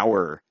an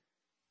hour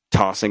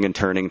tossing and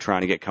turning,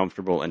 trying to get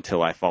comfortable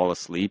until I fall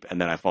asleep,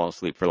 and then I fall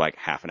asleep for like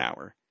half an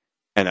hour,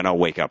 and then I'll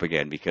wake up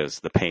again because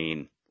the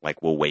pain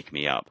like will wake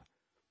me up,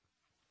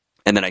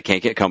 and then I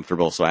can't get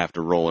comfortable, so I have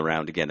to roll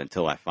around again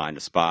until I find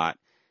a spot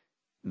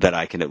that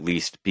I can at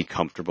least be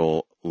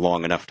comfortable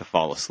long enough to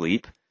fall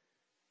asleep,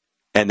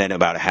 and then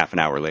about a half an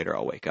hour later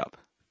I'll wake up,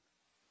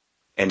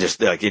 and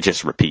just like it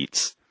just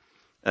repeats.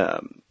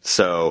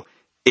 So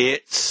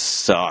it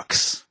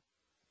sucks.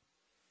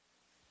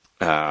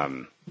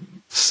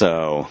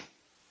 So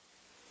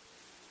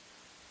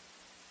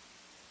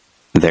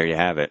there you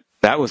have it.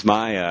 That was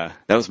my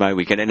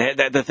weekend.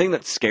 And the thing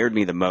that scared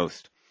me the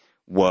most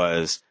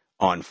was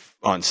on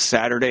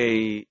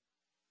Saturday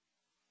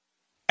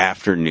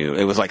afternoon.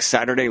 It was like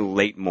Saturday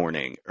late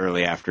morning,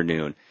 early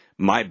afternoon.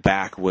 My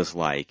back was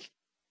like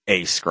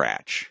a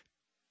scratch.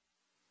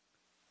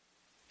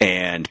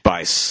 And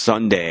by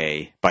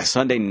Sunday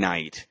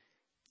night,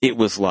 it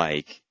was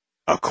like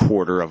a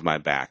quarter of my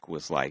back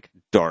was like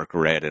dark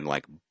red and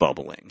like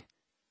bubbling.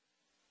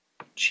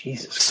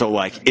 Jesus. So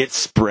like it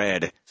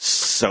spread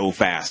so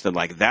fast, and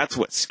like that's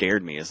what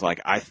scared me, is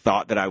like I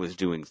thought that I was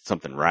doing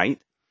something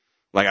right.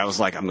 Like I was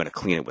like, I'm gonna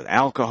clean it with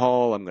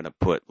alcohol, I'm gonna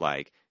put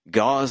like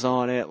gauze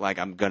on it, like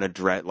I'm gonna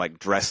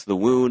dress the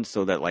wound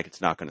so that like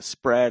it's not gonna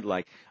spread,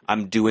 like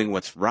I'm doing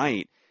what's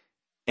right.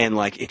 And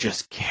like it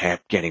just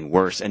kept getting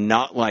worse, and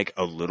not like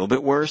a little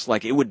bit worse,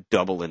 like it would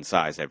double in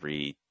size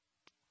every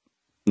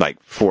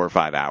like 4 or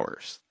 5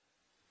 hours.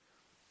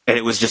 And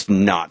it was just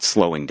not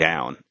slowing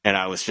down. And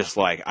I was just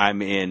like,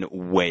 I'm in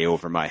way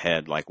over my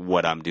head. Like,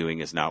 what I'm doing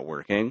is not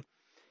working.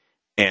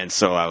 And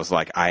so I was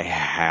like, I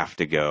have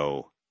to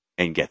go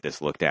and get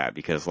this looked at,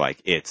 because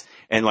like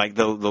and like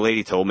the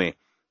lady told me,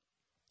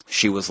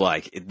 she was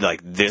like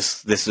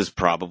this is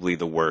probably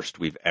the worst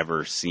we've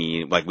ever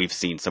seen. Like, we've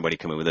seen somebody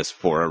come in with this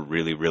for a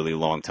really, really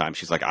long time.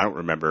 She's like, I don't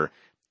remember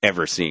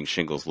ever seeing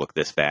shingles look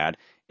this bad.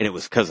 And it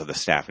was because of the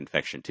staph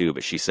infection too.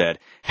 But she said,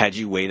 had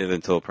you waited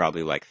until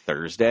probably like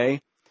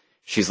Thursday,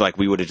 she's like,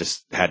 we would have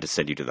just had to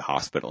send you to the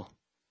hospital.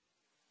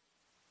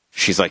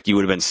 She's like, you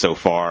would have been so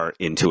far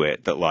into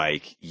it that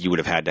like you would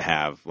have had to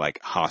have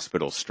like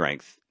hospital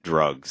strength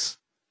drugs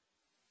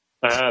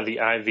The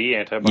IV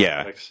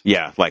antibiotics.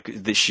 Yeah. Like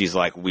she's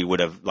like, we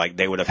would have like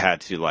they would have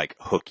had to like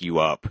hook you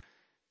up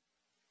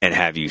and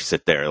have you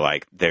sit there.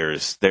 Like there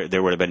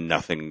would have been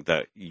nothing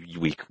that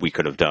we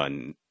could have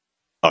done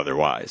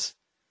otherwise.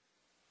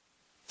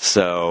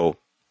 So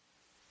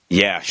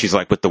yeah, she's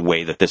like, with the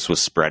way that this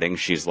was spreading,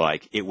 she's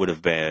like, it would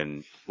have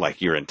been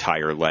like your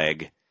entire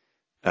leg,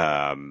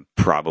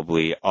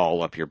 probably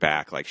all up your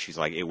back. Like she's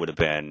like, it would have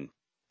been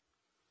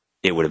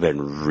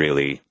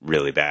really,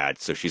 really bad.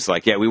 So she's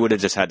like, yeah, we would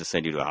have just had to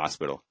send you to the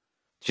hospital.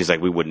 She's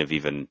like, we wouldn't have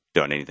even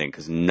done anything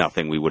because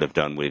nothing we would have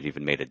done would have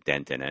even made a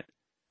dent in it.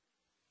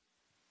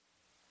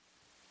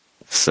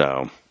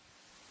 So,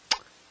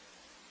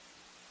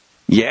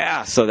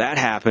 yeah, so that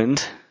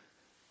happened.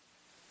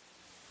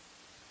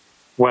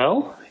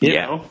 Well, you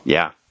know.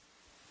 Yeah.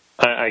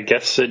 I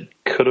guess it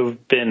could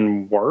have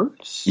been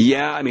worse.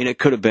 Yeah, I mean, it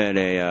could have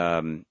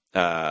been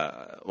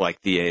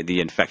like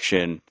the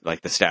infection,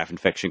 like the staph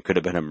infection could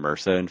have been a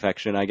MRSA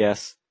infection, I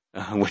guess,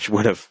 which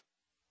would have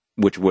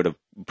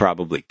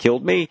probably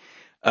killed me.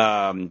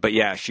 But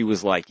yeah, she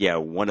was like, yeah,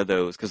 one of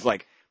those, because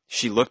like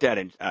she looked at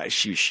it,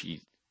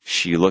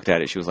 she looked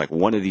at it, she was like,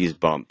 one of these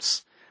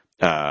bumps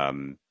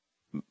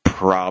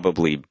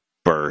probably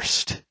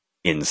burst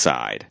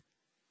inside.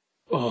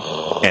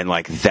 Oh. And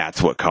like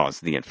that's what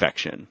caused the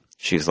infection.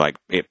 She's like,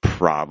 it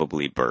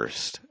probably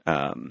burst.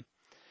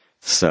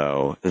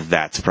 So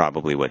that's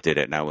probably what did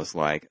it. And I was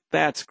like,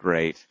 that's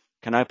great.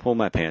 Can I pull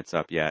my pants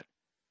up yet?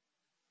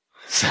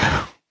 So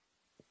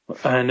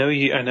I know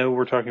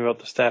we're talking about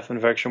the staph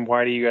infection.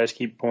 Why do you guys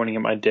keep pointing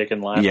at my dick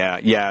and laughing?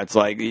 Yeah. It's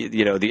like,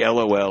 you know, the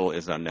LOL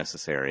is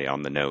unnecessary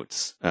on the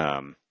notes.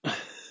 Like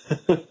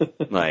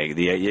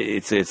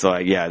it's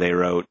like, yeah, they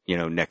wrote, you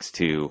know, next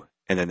to,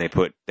 and then they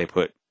put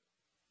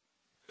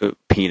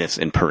penis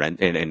in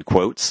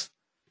quotes.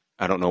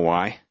 I don't know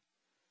why.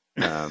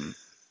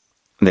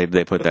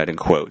 They put that in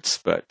quotes,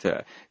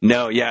 but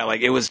no, yeah,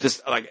 like it was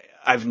just like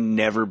I've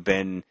never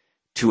been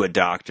to a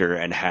doctor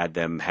and had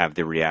them have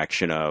the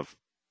reaction of,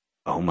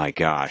 oh my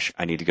gosh,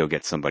 I need to go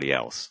get somebody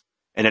else.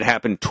 And it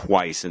happened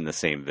twice in the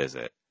same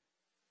visit.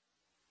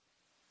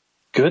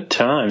 Good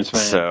times,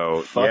 man.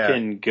 So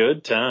fucking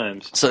good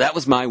times. So that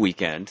was my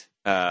weekend.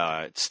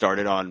 It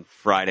started on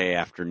Friday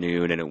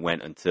afternoon and it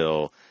went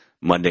until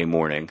Monday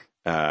morning.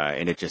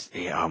 And it just,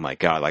 oh my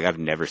God, like I've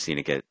never seen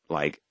it get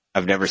like,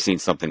 I've never seen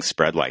something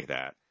spread like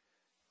that.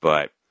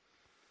 But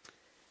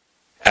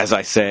as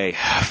I say,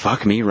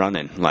 fuck me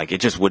running. Like it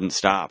just wouldn't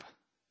stop.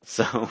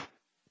 So,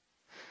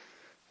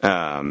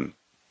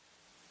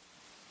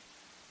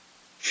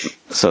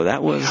 so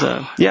that was,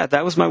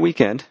 that was my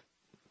weekend.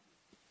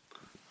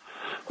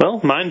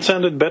 Well, mine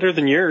sounded better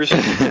than yours.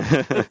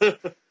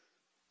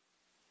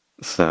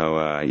 So,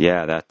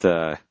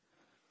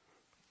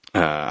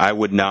 I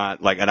would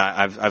not like, and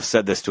I've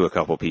said this to a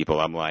couple people.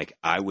 I'm like,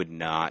 I would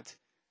not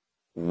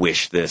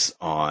wish this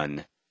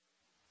on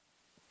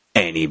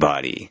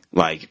anybody.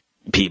 Like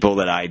people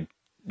that I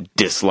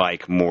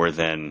dislike more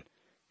than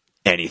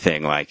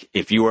anything. Like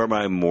if you are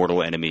my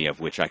mortal enemy,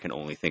 of which I can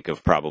only think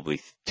of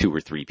probably 2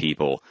 or 3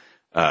 people,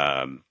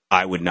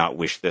 I would not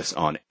wish this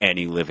on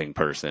any living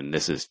person.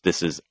 This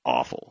is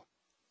awful.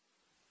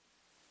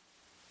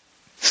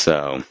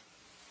 So,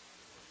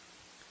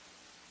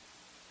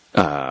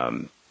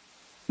 the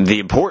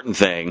important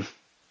thing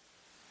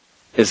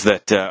is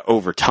that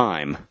over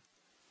time,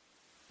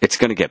 it's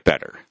going to get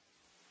better.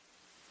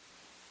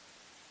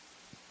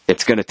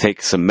 It's going to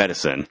take some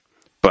medicine,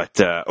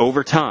 but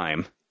over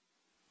time,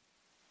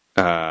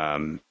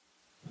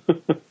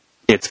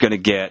 it's going to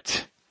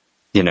get,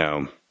 you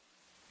know,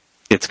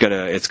 it's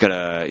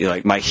gonna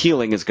like my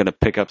healing is gonna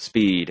pick up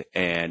speed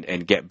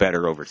and get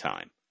better over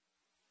time.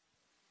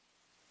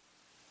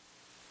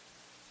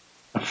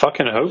 I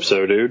fucking hope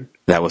so, dude.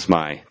 That was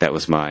my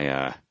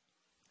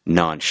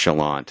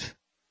nonchalant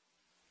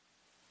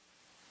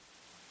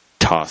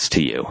toss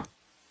to you.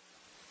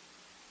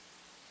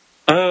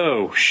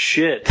 Oh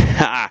shit!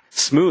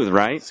 Smooth,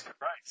 right?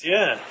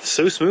 Yeah,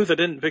 so smooth I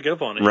didn't pick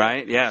up on it.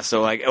 Right? Yeah.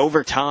 So like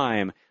over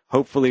time,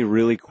 hopefully,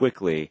 really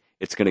quickly,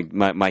 it's gonna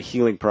my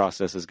healing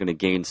process is gonna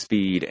gain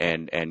speed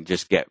and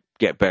just get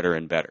better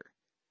and better.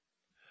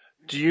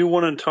 Do you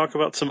want to talk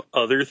about some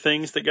other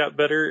things that got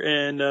better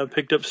and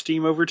picked up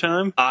steam over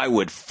time? I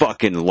would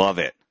fucking love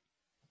it.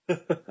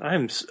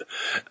 I'm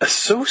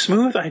so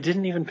smooth. I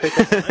didn't even pick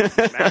up on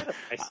it.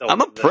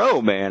 I'm a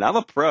pro, man. I'm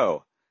a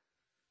pro.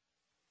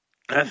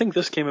 I think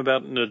this came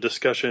about in a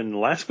discussion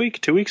last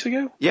week, 2 weeks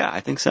ago. Yeah, I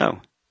think so.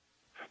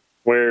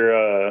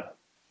 Where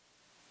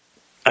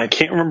I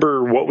can't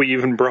remember what we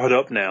even brought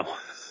up now,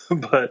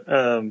 but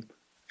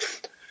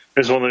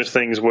it's one of those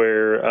things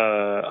where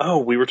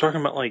we were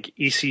talking about like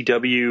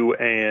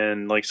ECW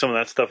and like some of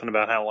that stuff and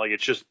about how like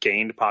it's just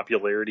gained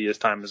popularity as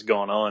time has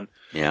gone on.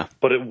 Yeah.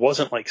 But it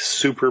wasn't like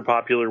super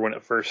popular when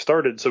it first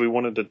started, so we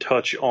wanted to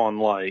touch on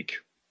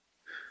like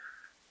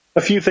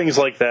a few things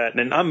like that.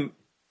 And I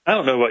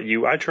don't know about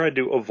you, I tried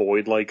to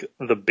avoid like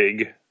the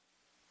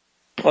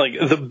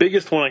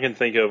biggest one I can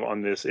think of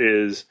on this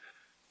is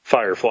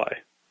Firefly.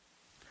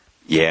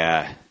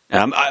 Yeah.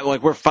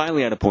 We're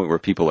finally at a point where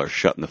people are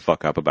shutting the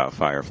fuck up about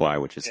Firefly,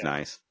 which is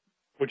nice.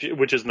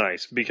 Which is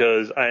nice,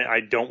 because I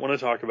don't want to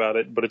talk about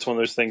it, but it's one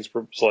of those things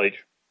where it's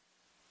like,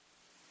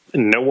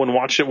 no one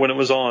watched it when it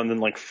was on, then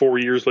like 4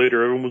 years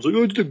later, everyone was like,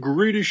 oh, it's the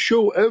greatest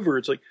show ever.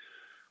 It's like,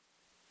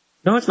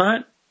 no, it's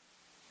not.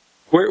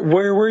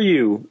 Where were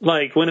you?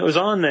 Like, when it was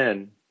on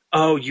then?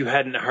 Oh, you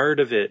hadn't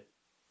heard of it.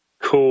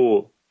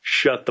 Cool.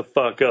 Shut the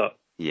fuck up.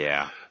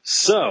 Yeah.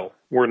 So,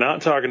 we're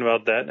not talking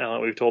about that now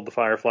that we've told the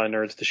Firefly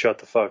nerds to shut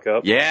the fuck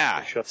up.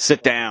 Yeah.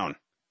 Sit down.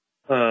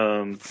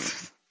 But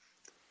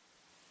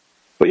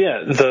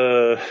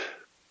yeah,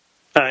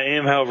 I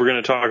am, however, going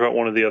to talk about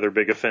one of the other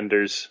big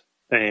offenders,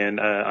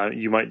 and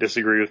you might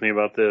disagree with me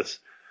about this.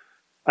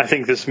 I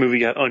think this movie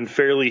got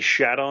unfairly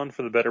shat on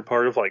for the better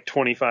part of like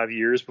 25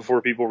 years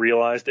before people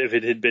realized if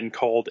it had been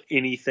called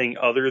anything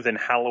other than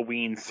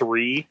Halloween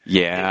 3,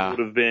 it would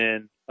have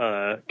been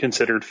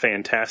considered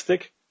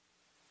fantastic.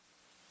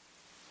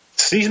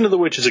 Season of the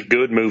Witch is a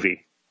good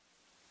movie.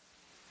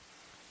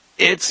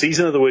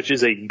 Season of the Witch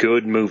is a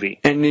good movie.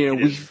 And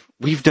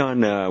we've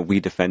done We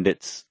Defend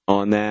It's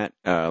on that.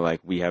 Like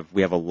we have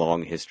a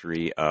long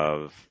history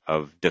of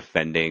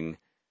defending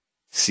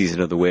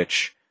Season of the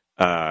Witch.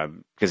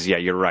 Because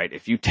you're right.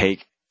 If you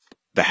take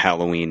the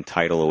Halloween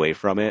title away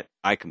from it,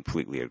 I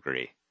completely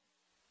agree.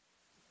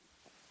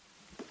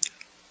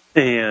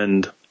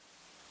 And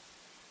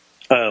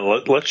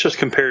let's just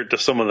compare it to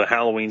some of the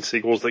Halloween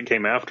sequels that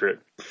came after it.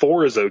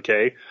 4 is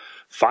okay.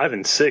 5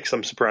 and 6,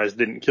 I'm surprised,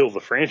 didn't kill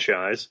the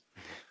franchise.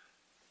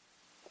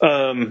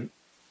 I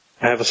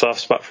have a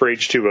soft spot for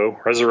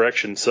H2O.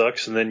 Resurrection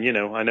sucks, and then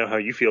I know how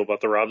you feel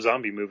about the Rob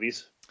Zombie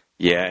movies.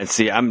 Yeah, and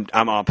see, I'm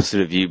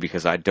opposite of you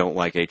because I don't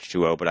like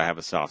H2O, but I have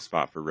a soft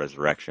spot for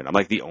Resurrection. I'm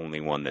like the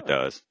only one that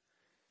does.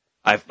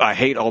 I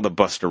hate all the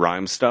Busta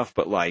Rhymes stuff,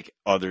 but like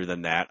other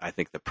than that, I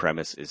think the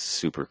premise is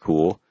super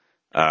cool.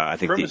 I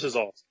think premise is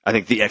awesome. I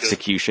think the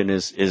execution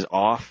is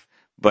off,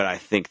 but I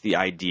think the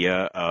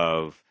idea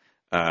of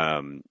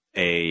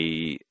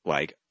a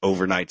like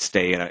overnight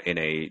stay in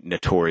a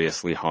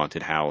notoriously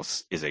haunted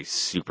house is a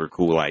super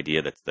cool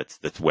idea that's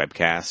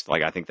webcast.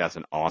 Like I think that's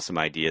an awesome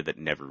idea that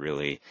never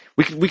really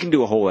we can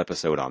do a whole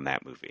episode on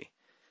that movie.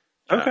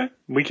 Okay,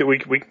 we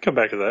can come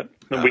back to that.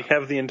 We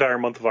have the entire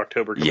month of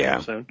October coming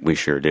up soon. We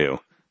sure do.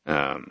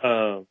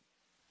 But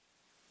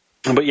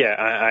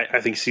yeah,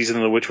 I think Season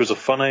of the Witch was a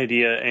fun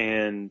idea,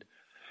 and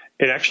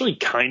it actually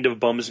kind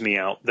of bums me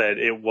out that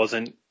it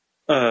wasn't.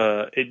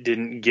 It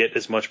didn't get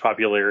as much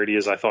popularity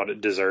as I thought it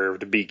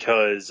deserved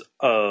because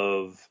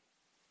of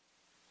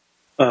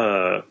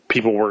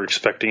people were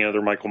expecting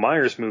another Michael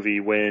Myers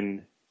movie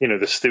when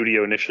the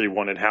studio initially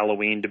wanted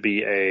Halloween to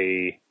be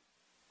a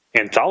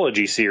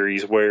anthology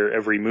series where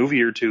every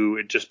movie or two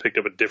it just picked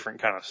up a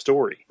different kind of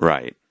story.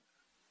 Right.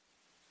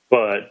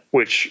 But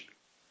which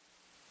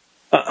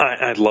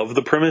I love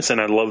the premise, and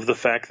I love the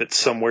fact that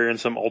somewhere in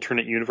some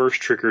alternate universe,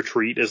 Trick or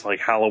Treat is like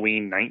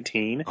Halloween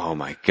 19. Oh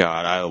my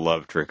god, I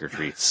love Trick or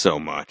Treat so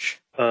much.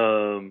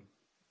 So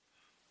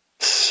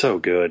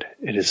good.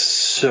 It is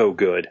so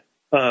good.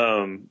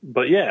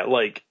 But yeah,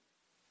 like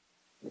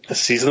a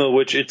Season of the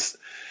Witch, it's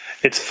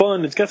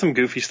fun. It's got some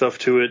goofy stuff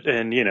to it,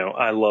 and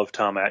I love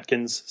Tom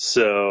Atkins,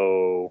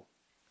 so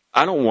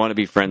I don't want to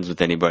be friends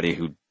with anybody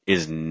who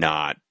is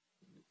not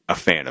a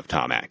fan of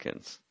Tom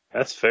Atkins.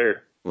 That's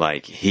fair.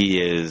 Like,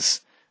 he is,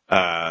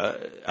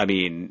 I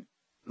mean,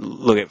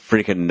 look at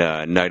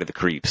freaking Night of the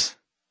Creeps.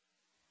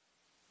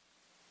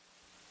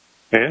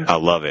 Yeah. I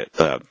love it.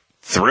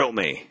 Thrill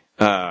me.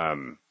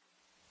 The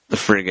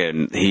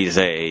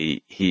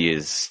friggin', he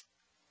is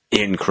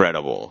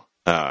incredible.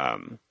 I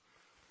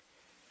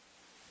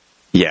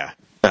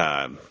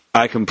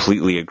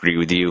completely agree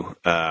with you.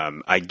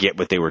 I get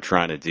what they were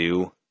trying to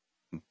do,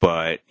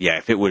 but yeah,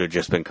 if it would have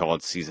just been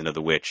called Season of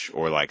the Witch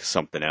or like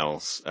something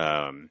else,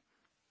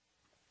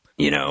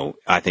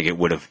 I think it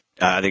would have.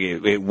 I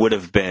think it would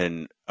have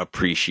been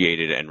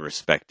appreciated and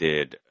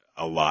respected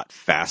a lot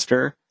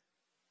faster.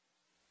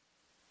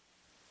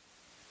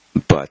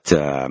 But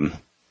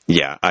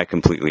I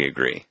completely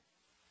agree.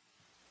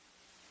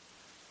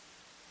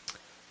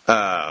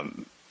 I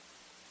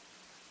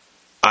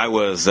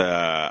was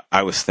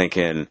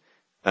thinking,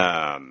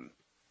 what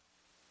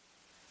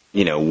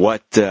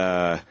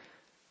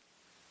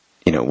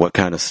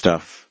kind of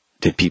stuff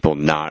did people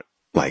not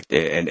like,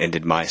 and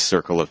did my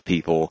circle of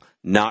people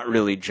not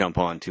really jump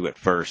onto at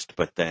first,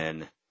 but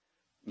then,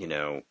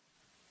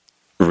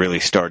 really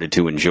started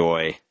to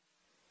enjoy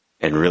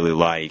and really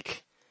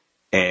like,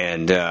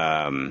 and,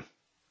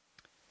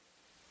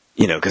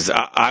 because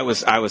I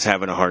was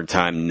having a hard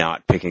time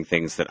not picking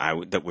things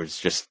that were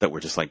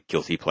just like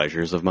guilty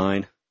pleasures of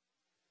mine.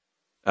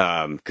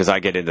 Because I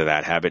get into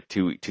that habit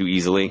too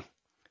easily,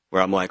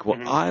 where I'm like,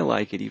 well, I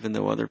like it even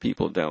though other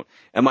people don't.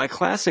 And my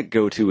classic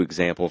go-to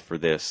example for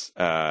this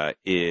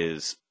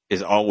is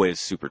always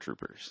Super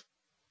Troopers.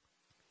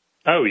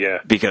 Oh yeah,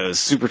 because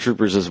Super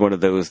Troopers is one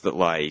of those that,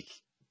 like,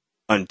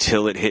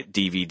 until it hit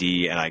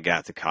DVD and I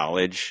got to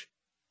college,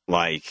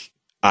 like,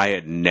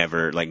 I'd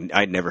never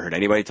heard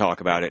anybody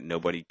talk about it.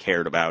 Nobody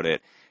cared about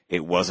it.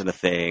 It wasn't a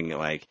thing.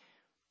 Like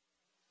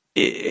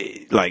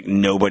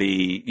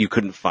nobody, you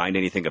couldn't find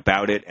anything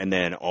about it, and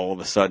then all of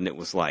a sudden it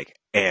was like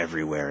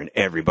everywhere, and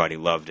everybody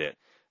loved it.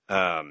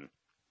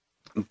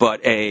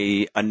 But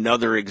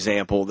another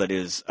example that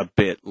is a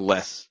bit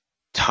less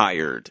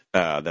tired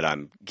that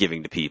I'm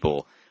giving to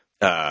people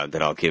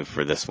that I'll give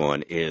for this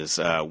one is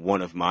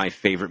one of my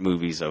favorite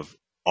movies of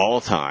all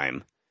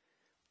time,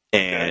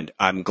 and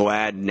I'm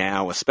glad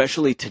now,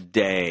 especially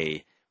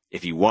today,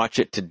 if you watch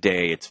it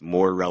today, it's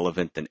more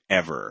relevant than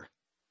ever.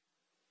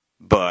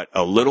 But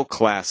a little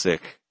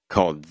classic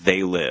called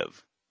They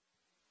Live.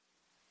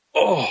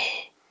 Oh.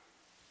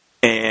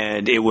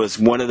 And it was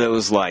one of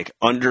those like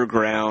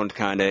underground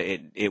kind of,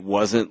 it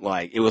wasn't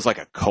like, it was like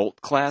a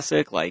cult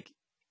classic. Like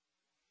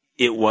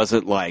it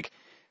wasn't like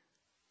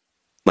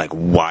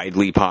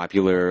widely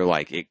popular.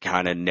 Like it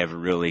kind of never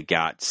really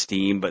got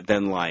steam. But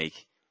then 5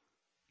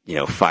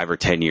 or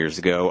 10 years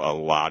ago, a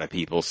lot of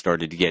people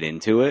started to get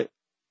into it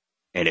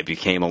and it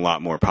became a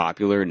lot more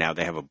popular. Now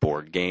they have a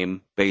board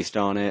game based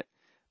on it.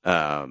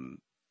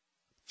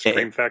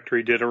 Scream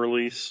Factory did a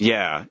release.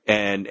 Yeah,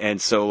 and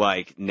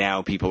so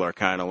now people are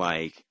kind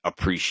of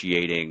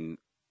appreciating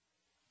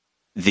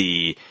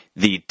the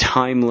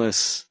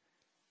timeless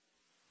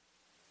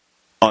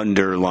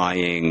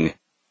underlying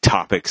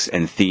topics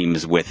and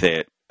themes with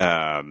it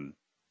a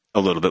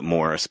little bit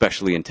more,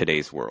 especially in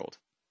today's world.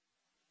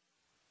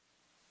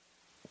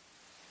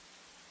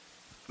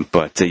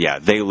 But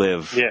They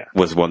Live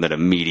was one that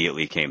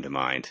immediately came to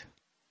mind.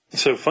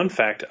 So, fun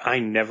fact, I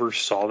never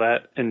saw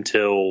that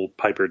until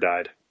Piper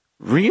died.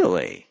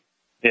 Really?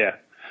 Yeah.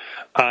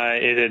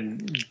 It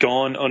had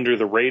gone under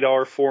the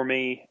radar for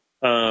me.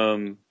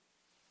 And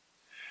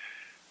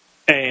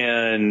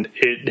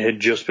it had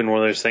just been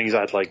one of those things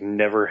I'd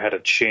never had a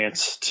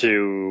chance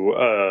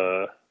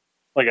to,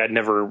 I'd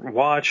never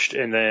watched.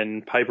 And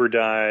then Piper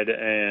died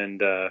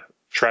and,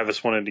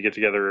 Travis wanted to get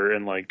together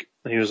and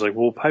he was like,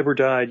 well, Piper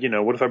died,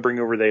 what if I bring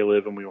over They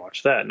Live and we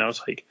watch that? And I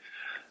was like,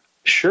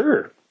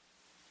 sure.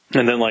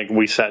 And then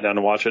we sat down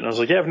to watch it and I was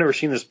like, yeah, I've never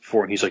seen this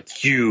before. And he's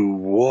like, you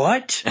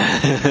what?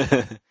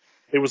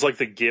 It was like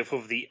the gif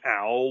of the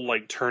owl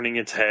turning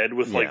its head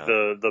with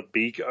the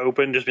beak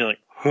open, just being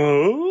like,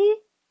 huh?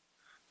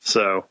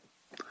 So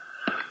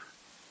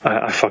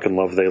I fucking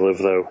love They Live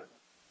though.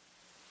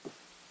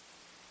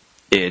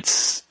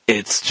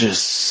 It's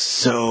just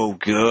so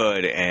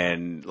good,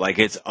 and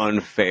it's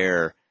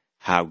unfair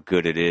how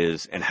good it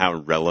is and how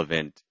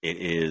relevant it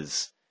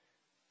is.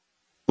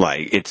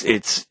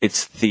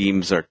 Its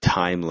themes are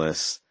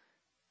timeless,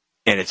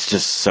 and it's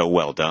just so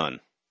well done.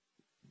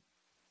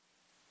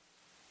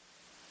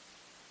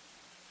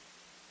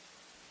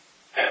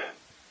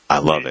 I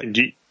love it.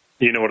 Do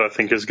you know what I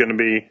think is going to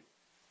be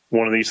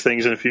one of these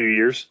things in a few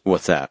years?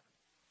 What's that?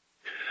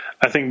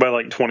 I think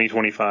by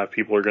 2025,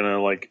 people are going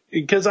to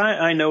because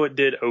I know it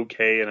did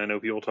okay, and I know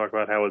people talk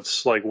about how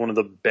it's one of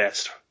the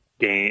best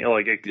game,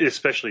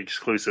 especially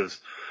exclusives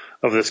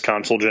of this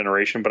console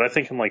generation. But I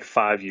think in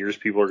 5 years,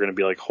 people are going to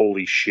be like,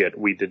 holy shit,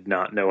 we did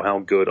not know how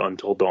good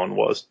Until Dawn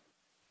was.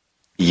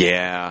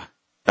 Yeah.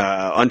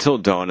 Until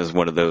Dawn is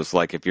one of those,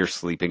 if you're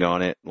sleeping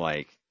on it,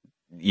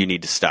 you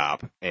need to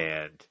stop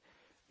and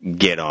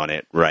get on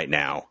it right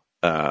now.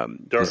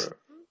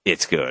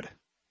 It's good.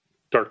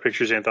 Dark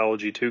Pictures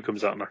Anthology 2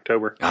 comes out in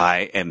October.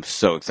 I am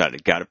so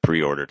excited. Got it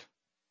pre-ordered.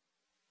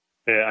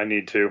 Yeah, I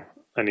need to.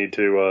 I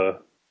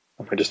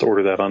might just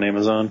order that on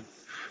Amazon.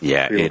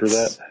 Yeah,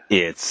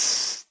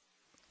 it's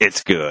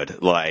good.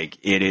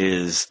 It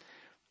is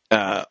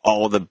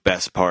all the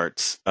best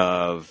parts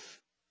of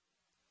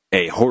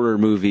a horror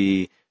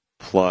movie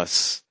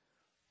plus,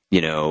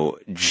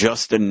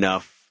 just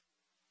enough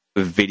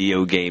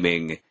video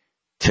gaming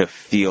to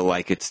feel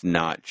like it's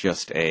not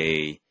just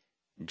a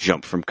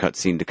jump from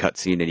cutscene to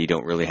cutscene and you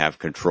don't really have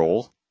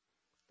control.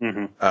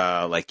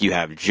 Mm-hmm. You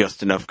have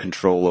just enough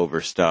control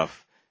over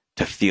stuff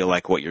to feel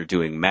like what you're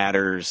doing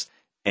matters.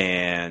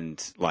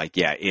 And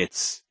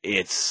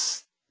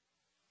it's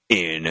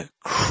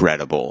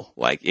incredible.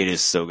 It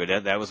is so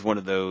good. That was one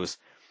of those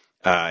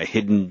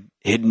hidden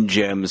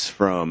gems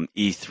from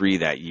E3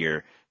 that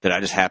year that I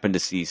just happened to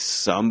see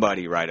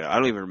somebody write it. I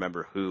don't even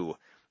remember who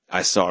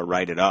I saw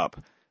write it up.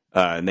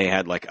 And they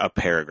had a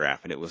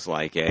paragraph, and it was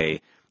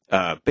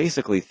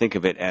basically think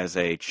of it as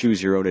a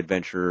choose your own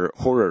adventure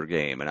horror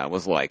game. And I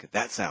was like,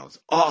 that sounds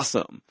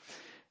awesome.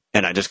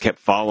 And I just kept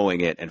following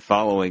it.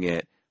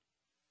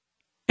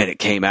 And it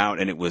came out,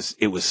 and it was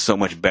so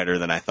much better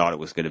than I thought it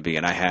was going to be,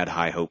 and I had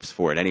high hopes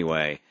for it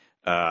anyway.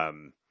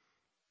 And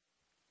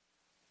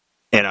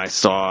I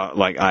saw,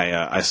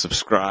 I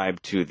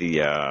subscribed to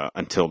the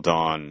Until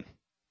Dawn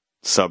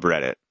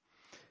subreddit,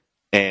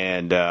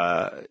 and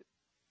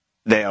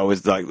they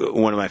always,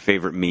 one of my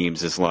favorite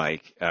memes is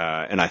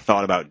and I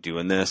thought about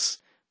doing this,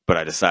 but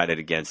I decided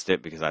against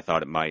it because I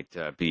thought it might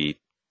be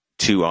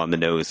too on the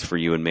nose for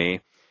you and me.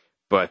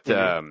 But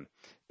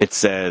it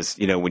says,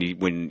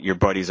 when your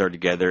buddies are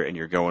together and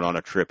you're going on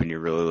a trip and you're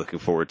really looking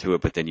forward to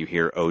it, but then you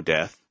hear "Oh,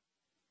 death,"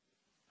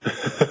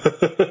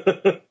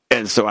 and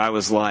And so I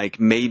was like,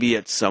 maybe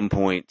at some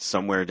point,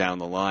 somewhere down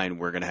the line,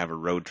 we're going to have a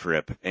road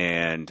trip,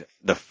 and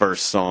the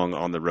first song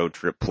on the road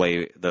trip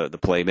the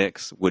play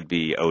mix would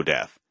be "Oh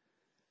Death."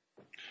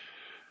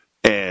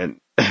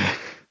 And I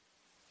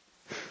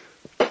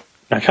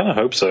kind of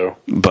hope so.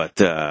 But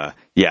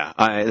yeah,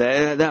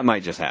 that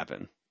might just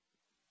happen.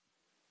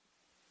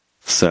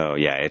 So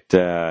yeah,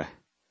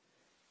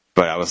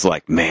 but I was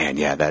like, man,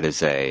 yeah,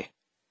 that's a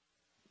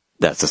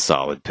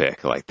solid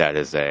pick. Like that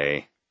is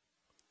a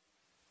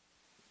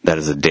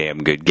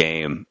damn good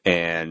game.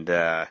 And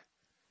yeah,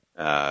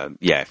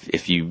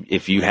 if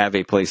you have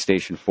a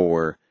PlayStation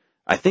 4,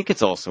 I think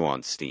it's also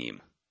on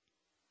Steam.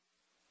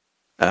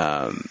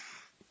 But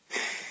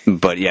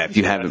yeah, if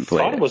you haven't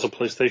played it. I thought it was a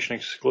PlayStation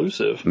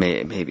exclusive.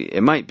 Maybe.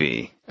 It might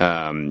be.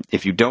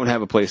 If you don't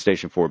have a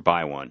PlayStation 4,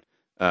 buy one.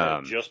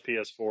 Just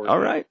PS4. All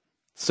right.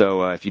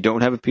 So if you don't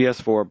have a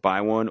PS4,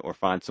 buy one or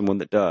find someone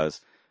that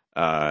does,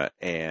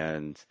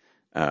 and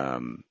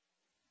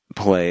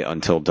play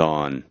Until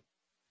Dawn.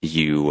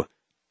 You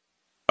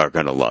are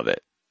going to love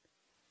it.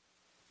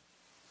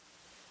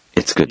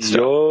 It's good stuff.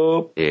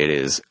 Yup. It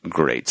is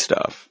great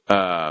stuff.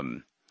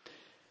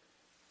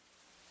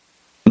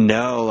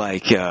 No,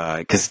 like,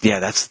 because, yeah,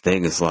 that's the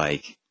thing is,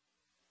 like,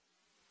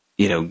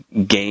 you know,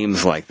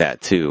 games like that,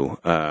 too.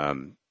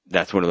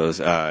 That's one of those.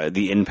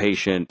 The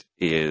Inpatient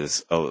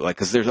is, like,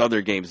 because there's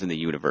other games in the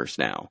universe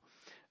now.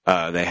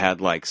 They had,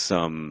 like,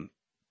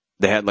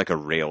 a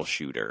rail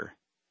shooter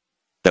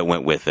that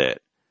went with it.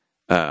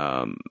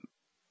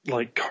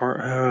 Like,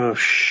 oh,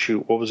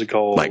 shoot, what was it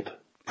called? Like,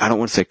 I don't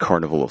want to say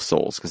Carnival of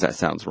Souls, because that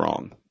sounds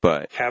wrong,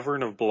 but...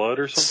 Cavern of Blood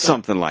or something?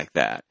 Something like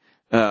that.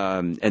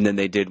 And then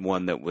they did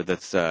one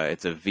it's a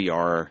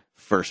VR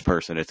first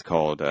person. It's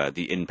called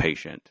The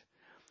Inpatient,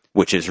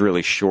 which is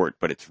really short,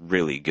 but it's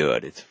really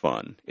good. It's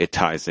fun. It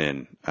ties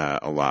in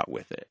a lot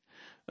with it.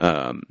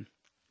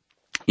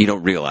 You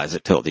don't realize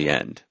it till the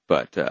end,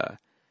 but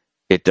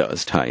it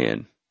does tie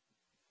in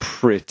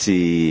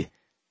pretty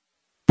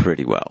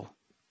well.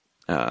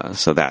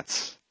 So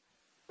that's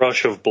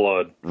Rush of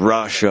Blood.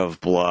 Rush of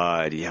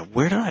Blood. Yeah.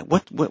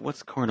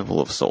 What's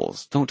Carnival of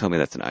Souls? Don't tell me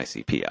that's an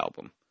ICP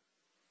album.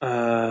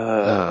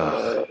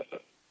 Are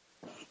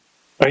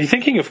you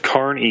thinking of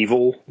Carn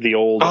Evil, the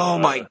old... Oh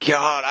my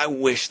god, I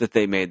wish that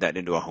they made that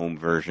into a home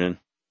version.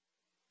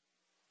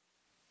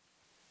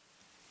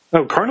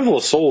 Oh, Carnival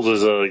of Souls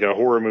is like a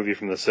horror movie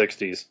from the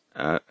 60s.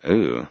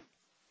 Ooh.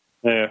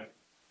 Yeah.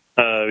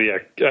 Yeah,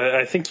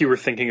 I think you were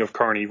thinking of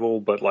Carn Evil,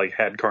 but like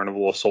had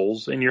Carnival of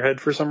Souls in your head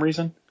for some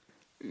reason.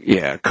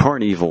 Yeah,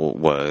 Carn Evil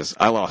was...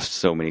 I lost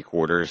so many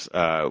quarters.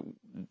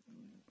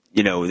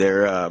 You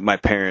know, my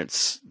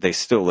parents, they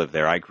still live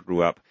there. I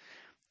grew up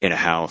in a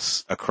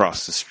house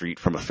across the street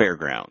from a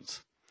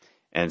fairgrounds.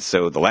 And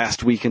so the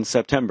last week in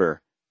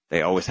September,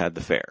 they always had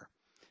the fair.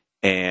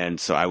 And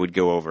so I would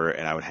go over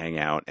and I would hang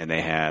out, and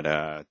they had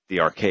the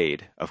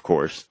arcade, of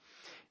course.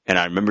 And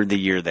I remember the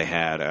year they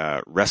had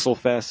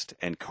WrestleFest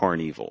and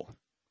Carn Evil.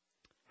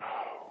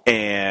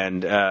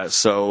 And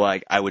so,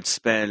 like, I would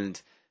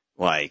spend,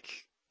 you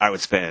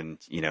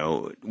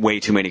know,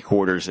 way too many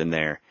quarters in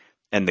there.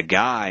 And the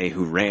guy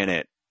who ran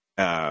it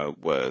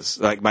was,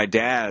 like, my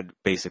dad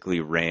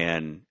basically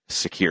ran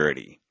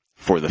security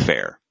for the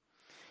fair.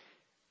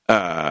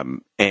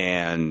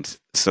 And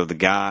so the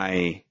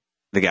guy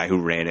who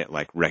ran it,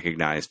 like,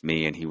 recognized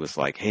me, and he was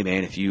like, "Hey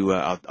man, if you,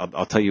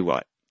 I'll tell you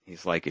what."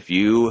 He's like, if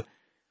you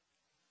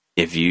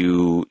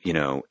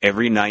know,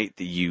 every night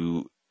that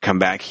you come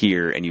back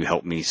here and you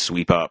help me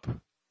sweep up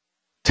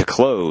to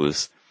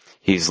close,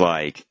 he's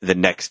like, the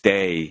next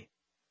day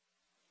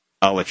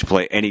I'll let you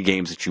play any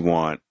games that you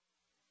want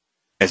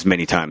as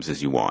many times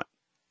as you want.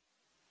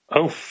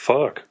 Oh,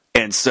 fuck.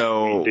 And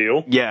so,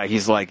 deal. Yeah,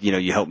 he's like, you know,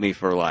 you help me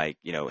for like,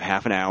 you know,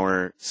 half an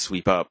hour,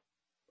 sweep up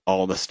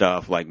all the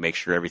stuff, like make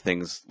sure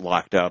everything's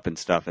locked up and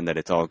stuff and that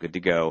it's all good to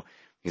go.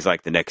 He's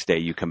like, the next day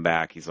you come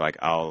back, he's like,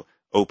 I'll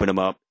open them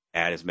up,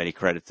 add as many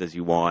credits as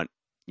you want.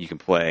 You can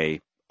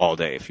play all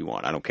day if you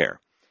want. I don't care.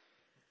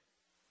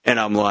 And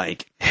I'm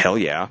like, hell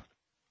yeah.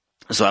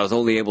 So I was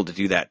only able to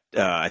do that,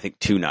 I think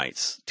 2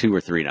 or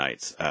 3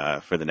 nights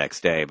for the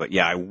next day. But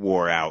yeah, I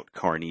wore out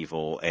Carn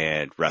Evil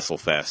and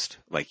WrestleFest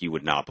like you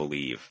would not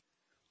believe.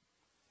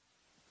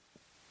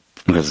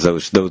 Because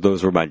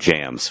those were my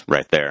jams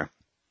right there.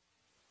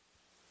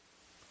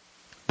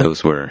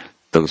 Those were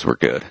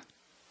good.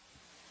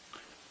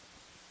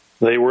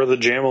 They were the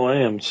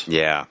Jamalams.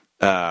 Yeah.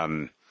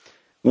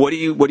 What do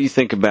you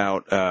think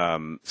about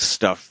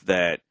stuff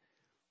that,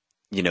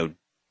 you know,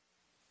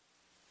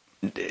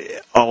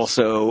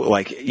 also,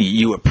 like,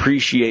 you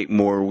appreciate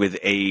more with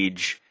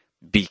age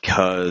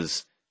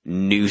because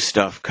new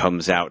stuff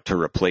comes out to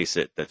replace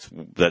it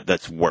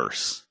that's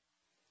worse?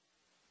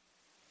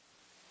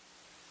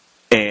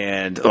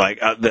 And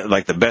like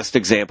the best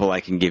example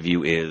I can give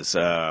you is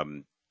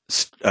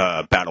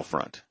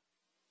Battlefront.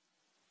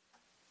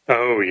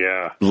 Oh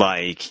yeah.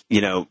 Like,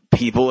 you know,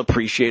 people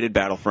appreciated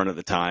Battlefront at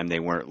the time. They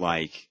weren't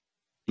like,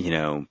 you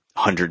know,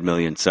 100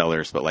 million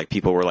sellers, but like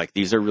people were like,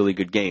 these are really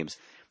good games.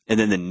 And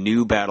then the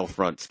new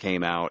Battlefronts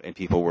came out, and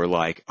people were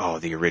like, "Oh,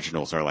 the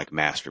originals are like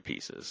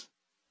masterpieces."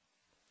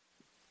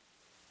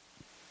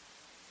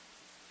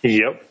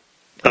 Yep.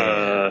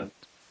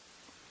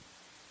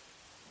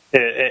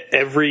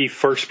 Every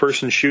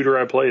first-person shooter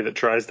I play that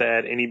tries to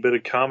add any bit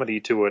of comedy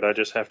to it, I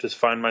just have to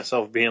find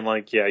myself being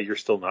like, "Yeah, you're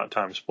still not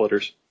Time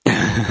Splitters."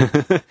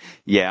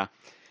 Yeah.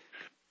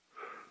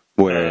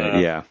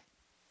 Yeah.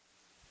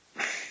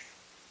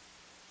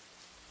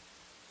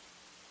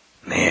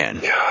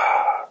 Man.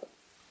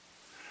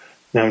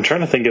 Now I'm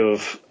trying to think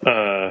of.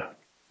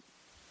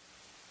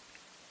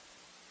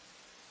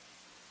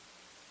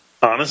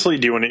 Honestly,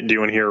 do you want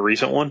to hear a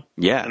recent one?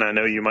 Yeah. And I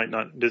know you might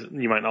not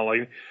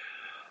like it.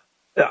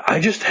 I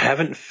just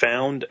haven't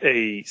found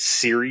a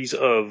series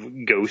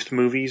of ghost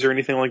movies or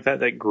anything like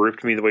that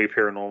gripped me the way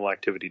Paranormal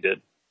Activity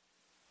did.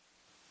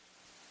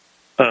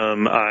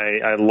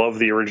 I love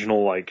the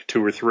original, like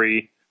 2 or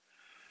 3,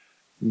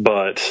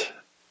 but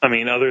I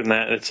mean, other than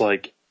that, it's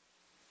like,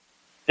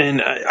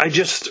 and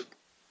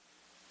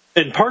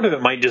and part of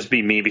it might just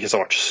be me because I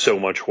watch so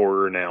much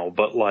horror now,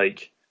 but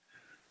like,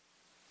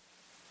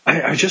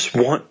 I just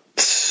want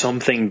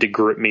something to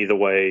grip me the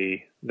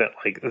way that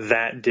like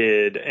that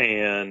did,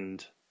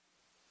 and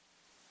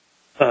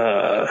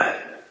I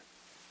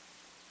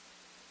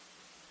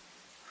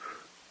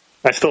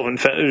still haven't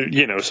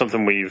found,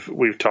 something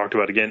we've talked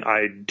about again.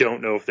 I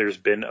don't know if there's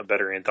been a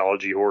better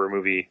anthology horror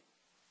movie,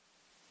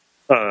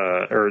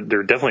 or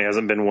there definitely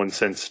hasn't been one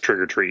since Trick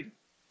or Treat.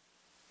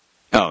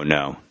 Oh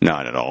no,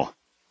 not at all.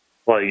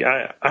 Like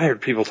I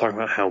heard people talking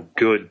about how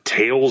good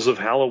Tales of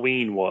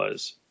Halloween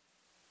was.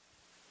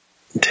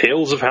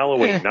 Tales of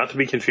Halloween, not to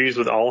be confused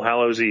with All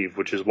Hallows Eve,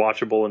 which is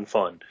watchable and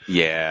fun.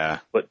 Yeah.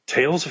 But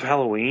Tales of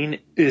Halloween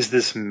is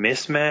this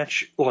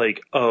mismatch,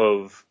 like,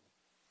 of,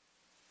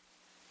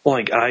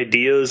 like,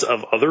 ideas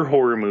of other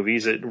horror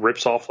movies. It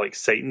rips off, like,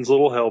 Satan's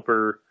Little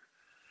Helper,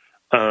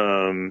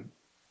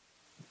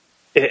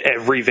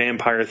 every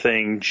vampire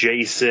thing,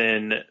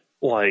 Jason,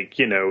 like,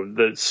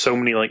 so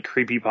many, like,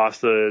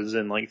 creepypastas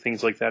and, like,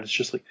 things like that. It's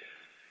just, like,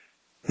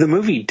 the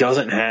movie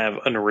doesn't have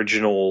an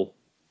original,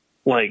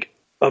 like,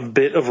 a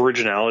bit of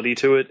originality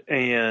to it,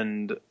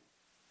 and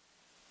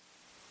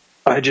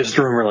I just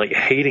remember like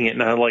hating it,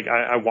 and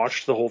I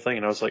watched the whole thing,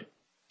 and I was like,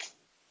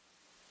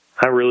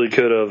 I really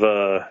could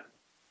have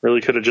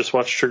just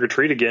watched Trick or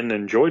Treat again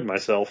and enjoyed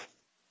myself.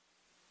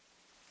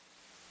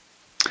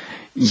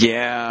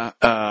 Yeah,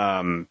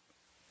 I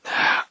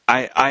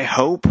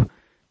hope,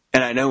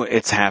 and I know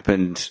it's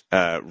happened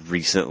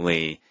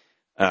recently,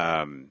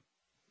 that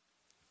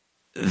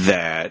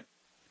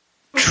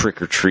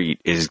Trick or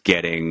Treat is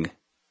getting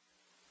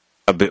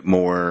a bit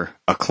more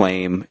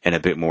acclaim and a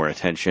bit more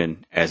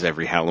attention as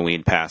every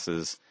Halloween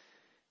passes.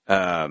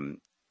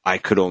 I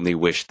could only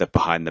wish that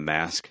Behind the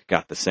Mask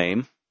got the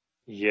same.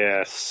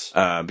 Yes.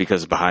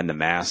 Because Behind the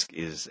Mask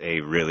is a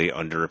really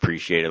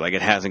underappreciated, like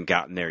it hasn't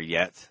gotten there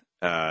yet.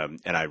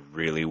 And I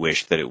really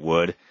wish that it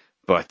would.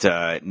 But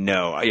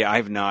no, yeah,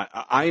 I've not.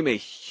 I'm a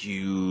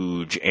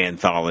huge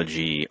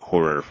anthology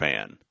horror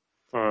fan.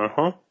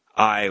 Uh-huh.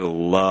 I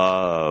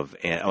love,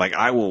 like,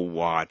 I will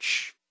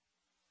watch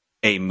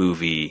a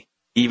movie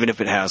even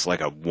if it has like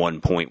a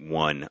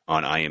 1.1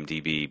 on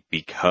IMDb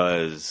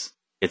because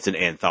it's an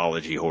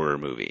anthology horror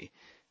movie.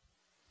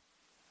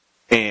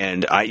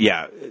 And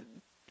I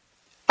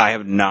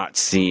have not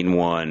seen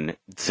one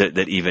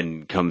that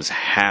even comes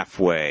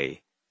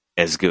halfway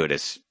as good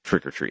as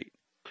Trick or Treat.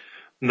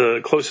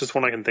 The closest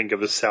one I can think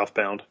of is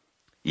Southbound.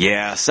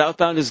 Yeah,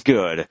 Southbound is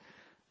good.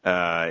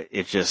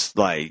 It's just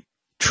like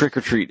Trick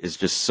or Treat is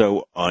just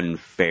so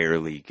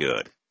unfairly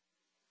good.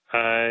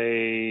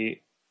 I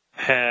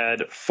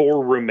had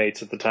 4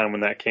 roommates at the time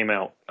when that came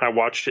out. I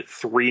watched it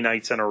 3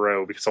 nights in a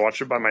row because I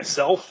watched it by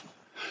myself.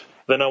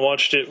 Then I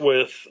watched it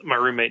with my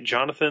roommate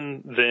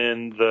Jonathan.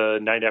 Then the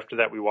night after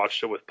that, we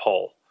watched it with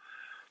Paul.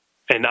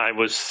 And I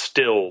was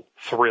still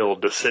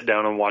thrilled to sit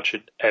down and watch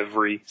it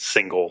every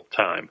single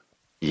time.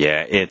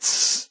 Yeah,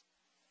 it's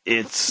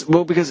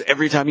well, because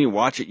every time you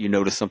watch it, you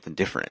notice something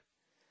different.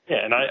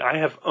 Yeah, and I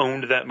have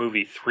owned that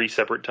movie 3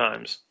 separate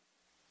times.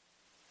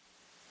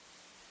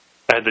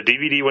 I had the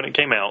DVD when it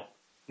came out.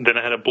 Then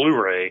I had a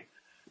Blu-ray.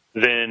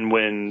 Then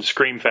when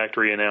Scream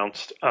Factory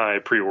announced, I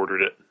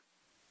pre-ordered it.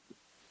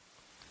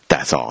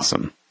 That's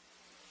awesome.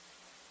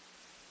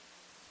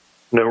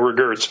 No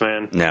regrets,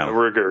 man. No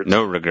regrets.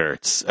 No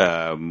regrets.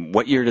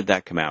 What year did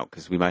that come out?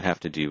 Because we might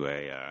have to do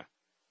a...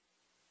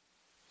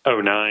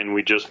 2009.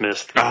 We just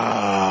missed the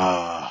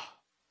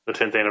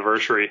 10th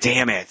anniversary.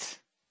 Damn it.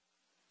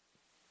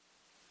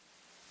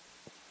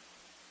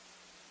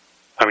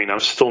 I mean,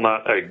 I'm still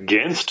not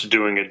against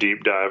doing a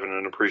deep dive and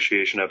an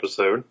appreciation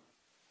episode.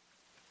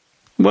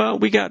 Well,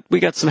 we got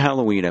some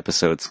Halloween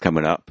episodes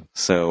coming up,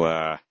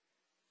 so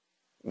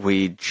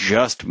we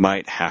just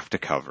might have to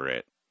cover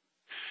it.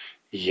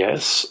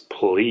 Yes,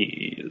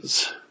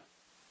 please.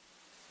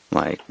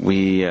 Like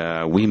we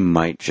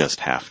might just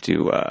have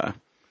to.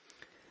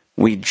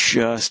 We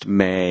just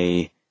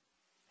may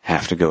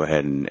have to go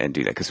ahead and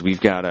do that because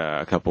we've got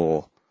a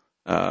couple.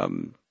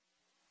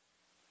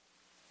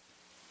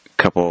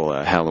 couple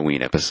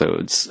Halloween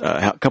episodes,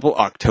 a couple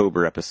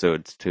October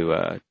episodes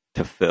to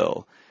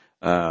fill.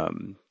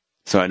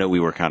 So I know we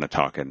were kind of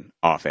talking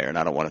off air, and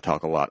I don't want to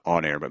talk a lot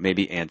on air, but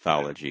maybe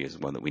anthology is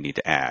one that we need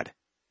to add.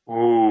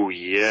 Oh,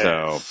 yes.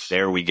 So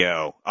there we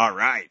go. All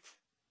right.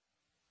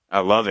 I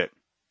love it.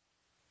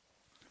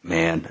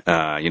 Man,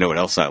 you know what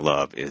else I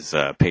love is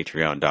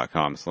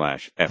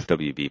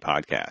patreon.com/FWB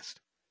podcast.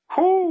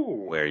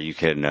 Ooh. Where you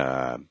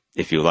can,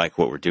 if you like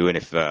what we're doing,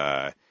 if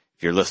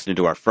you're listening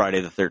to our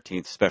Friday the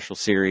 13th special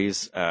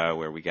series,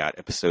 where we got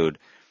episode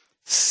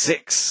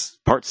 6,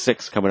 part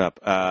 6 coming up.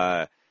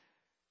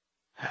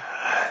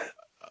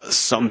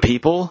 Some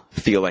people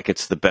feel like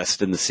it's the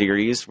best in the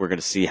series. We're going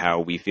to see how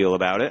we feel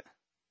about it.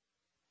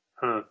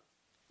 Huh.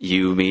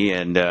 You, me,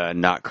 and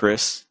not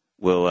Chris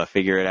will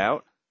figure it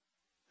out.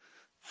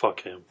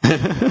 Fuck him.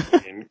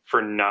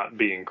 For not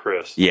being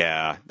Chris.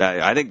 Yeah,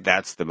 I think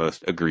that's the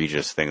most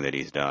egregious thing that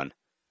he's done.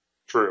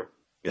 True.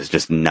 Is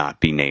just not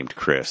be named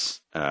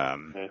Chris.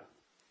 Okay.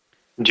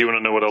 Do you want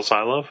to know what else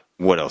I love?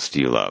 What else do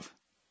you love?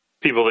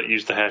 People that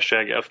use the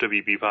hashtag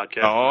FWB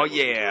podcast. Oh,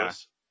 yeah.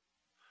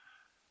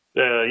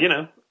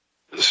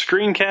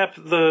 Screen cap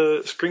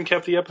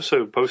the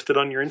episode, post it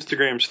on your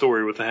Instagram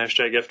story with the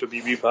hashtag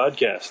FWB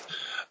podcast.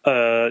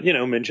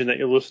 Mention that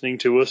you're listening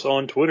to us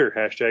on Twitter,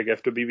 hashtag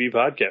FWB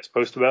podcast.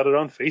 Post about it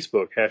on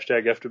Facebook,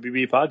 hashtag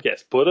FWB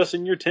podcast. Put us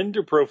in your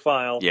Tinder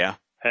profile. Yeah.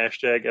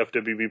 Hashtag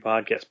FWB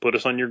podcast. Put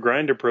us on your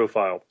Grindr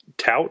profile.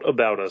 Tout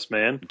about us,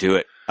 man. Do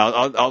it.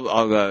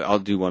 I'll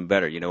do one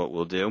better. You know what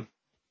we'll do?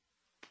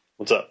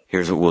 What's up?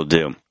 Here's what we'll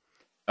do.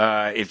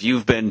 If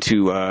you've been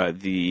to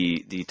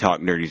the Talk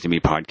Nerdy to Me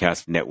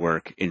podcast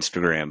network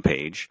Instagram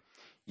page,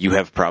 you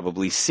have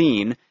probably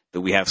seen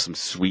that we have some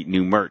sweet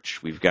new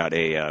merch. We've got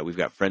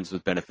Friends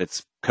with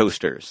Benefits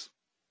coasters.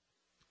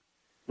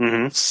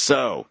 Mm-hmm.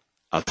 So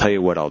I'll tell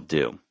you what I'll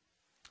do.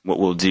 What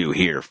we'll do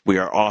here, we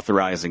are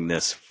authorizing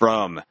this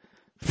from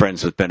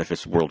Friends with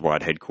Benefits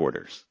Worldwide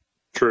Headquarters.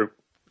 True.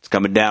 It's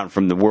coming down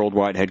from the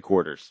Worldwide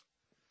Headquarters.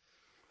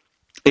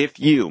 If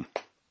you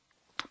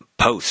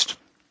post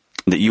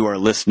that you are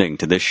listening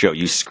to this show,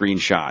 you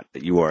screenshot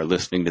that you are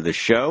listening to this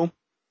show,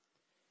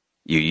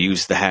 you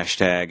use the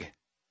hashtag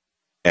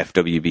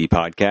FWB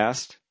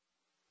podcast,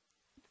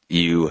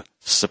 you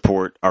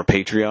support our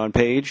Patreon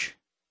page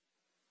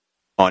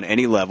on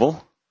any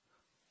level,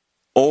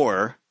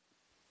 or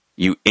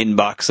you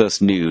inbox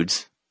us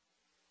nudes,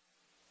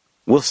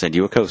 we'll send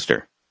you a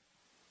coaster.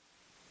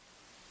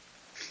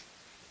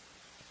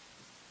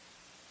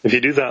 If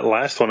you do that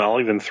last one,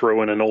 I'll even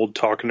throw in an old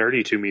Talk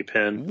Nerdy to Me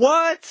pin.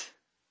 What?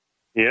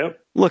 Yep.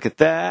 Look at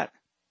that.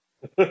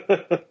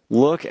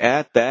 Look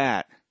at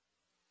that.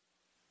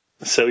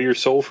 Sell your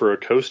soul for a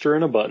coaster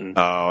and a button.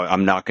 Oh,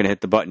 I'm not going to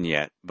hit the button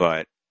yet,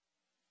 but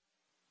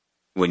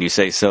when you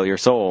say sell your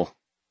soul,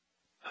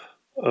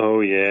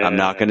 oh yeah, I'm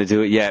not going to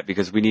do it yet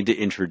because we need to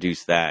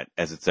introduce that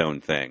as its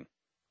own thing.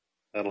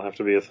 That'll have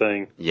to be a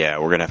thing. Yeah,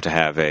 we're going to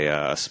have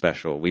a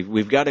special.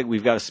 We've got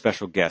a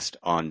special guest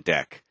on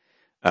deck.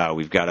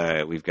 We've got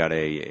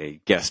a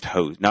guest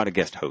host, not a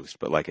guest host,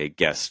 but like a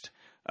guest,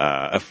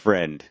 a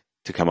friend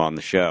to come on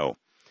the show.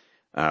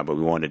 But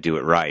we want to do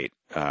it right.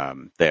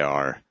 They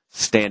are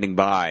standing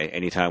by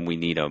anytime we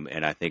need them,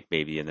 and I think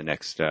maybe in the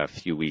next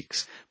few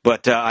weeks.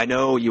 But I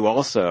know you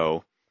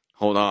also,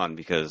 hold on,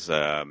 because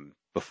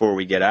before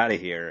we get out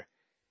of here,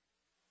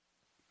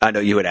 I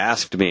know you had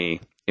asked me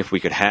if we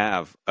could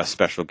have a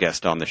special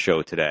guest on the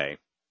show today.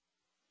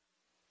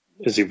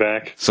 Is he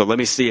back? So let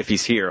me see if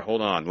he's here.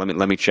 Hold on,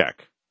 let me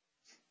check.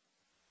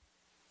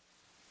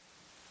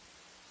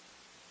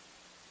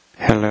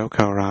 Hello,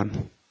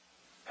 Koran.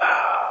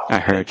 I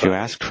heard you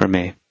asked for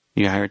me.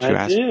 I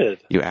did.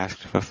 You asked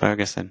for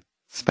Ferguson,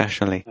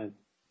 especially.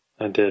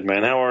 I did,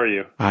 man. How are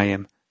you? I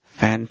am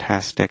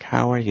fantastic.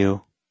 How are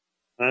you?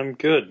 I'm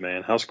good,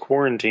 man. How's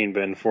quarantine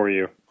been for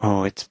you?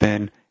 Oh, it's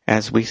been,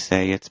 as we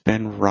say, it's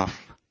been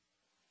rough.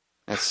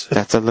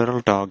 That's a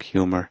little dog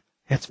humor.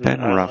 It's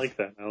been rough. I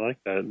like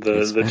that.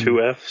 The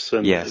two F's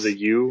and yes. the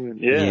U.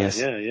 Yeah, yes.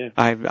 yeah.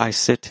 I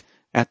sit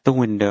at the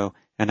window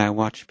and I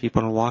watch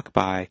people walk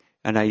by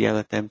and I yell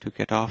at them to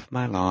get off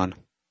my lawn.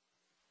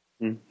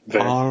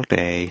 All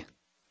day.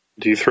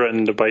 Do you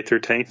threaten to bite their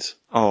taints?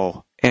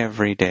 Oh,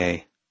 every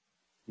day.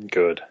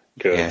 Good.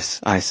 Yes,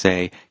 I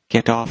say,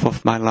 get off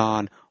of my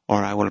lawn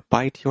or I will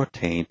bite your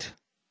taint.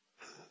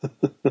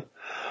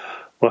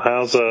 Well,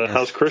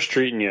 how's Chris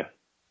treating you?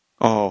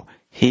 Oh,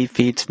 he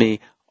feeds me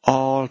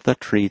all the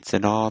treats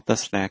and all the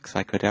snacks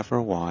I could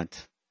ever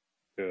want.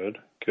 Good.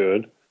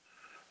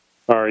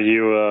 Are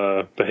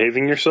you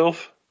behaving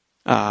yourself?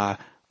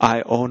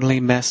 I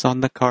only mess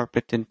on the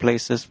carpet in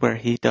places where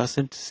he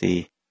doesn't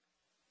see.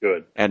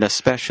 Good. And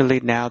especially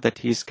now that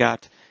he's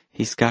got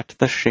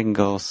the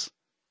shingles.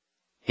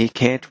 He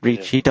can't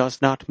reach, Yeah. He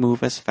does not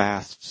move as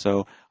fast,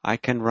 so I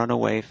can run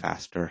away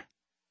faster.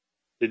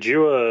 Did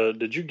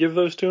you give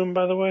those to him,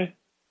 by the way?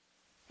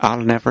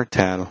 I'll never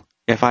tell.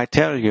 If I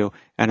tell you,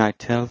 and I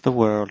tell the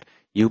world,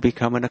 you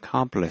become an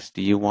accomplice.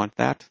 Do you want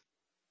that?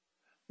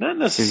 Not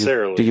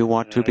necessarily. Do you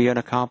want to be an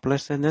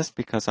accomplice in this?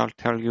 Because I'll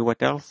tell you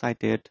what else I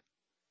did.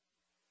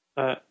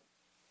 Well,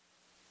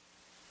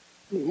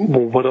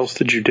 what else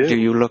did you do? Do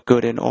you look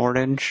good in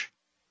orange?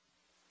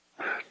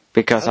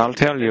 Because I'll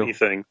tell you.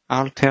 Anything.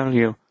 I'll tell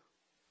you.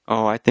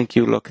 Oh, I think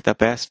you look the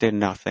best in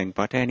nothing.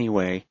 But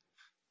anyway.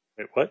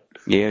 Wait, what?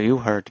 Yeah, you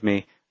heard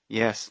me.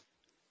 Yes.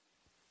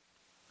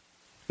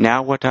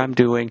 Now what I'm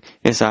doing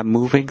is I'm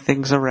moving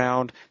things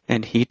around,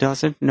 and he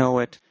doesn't know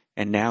it,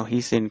 and now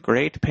he's in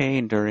great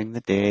pain during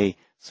the day,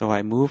 so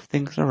I move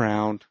things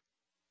around.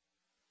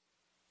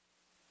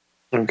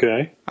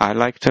 Okay. I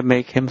like to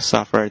make him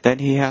suffer. Then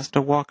he has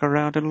to walk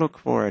around and look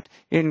for it,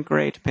 in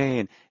great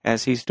pain.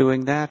 As he's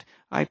doing that,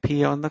 I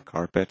pee on the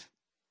carpet.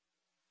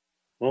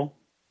 Well,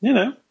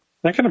 I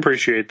can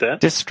appreciate that.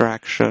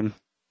 Distraction.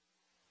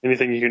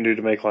 Anything you can do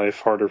to make life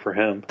harder for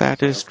him.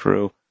 That is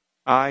true.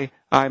 I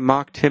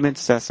mocked him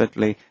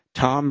incessantly.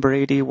 Tom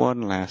Brady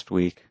won last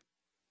week.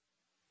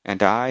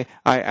 And I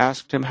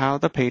asked him how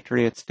the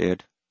Patriots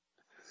did.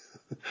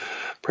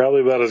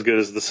 Probably about as good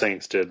as the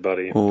Saints did,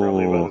 buddy. Ooh.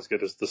 Probably about as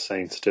good as the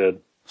Saints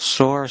did.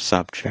 Sore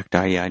subject.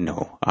 I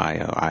know.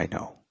 I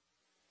know.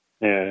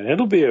 Yeah,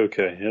 it'll be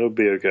okay. It'll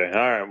be okay.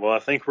 All right. Well, I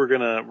think we're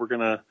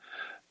gonna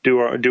do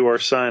our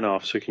sign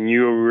off. So can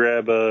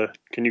you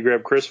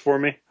grab Chris for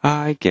me?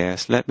 I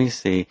guess. Let me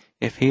see.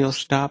 If he'll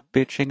stop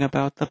bitching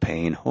about the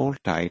pain,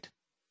 hold tight.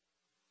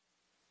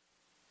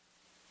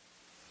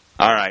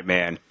 All right,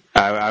 man.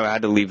 I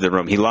had to leave the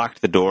room. He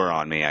locked the door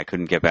on me. I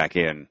couldn't get back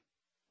in.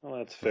 Well,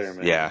 that's fair,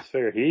 man. Yeah. That's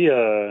fair.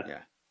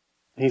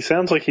 He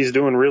sounds like he's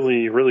doing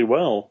really, really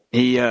well.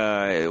 We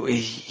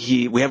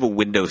have a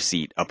window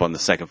seat up on the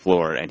second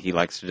floor, and he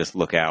likes to just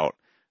look out.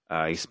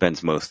 He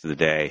spends most of the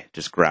day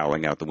just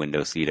growling out the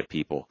window seat at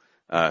people.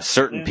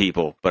 Certain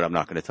people, but I'm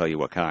not going to tell you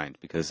what kind,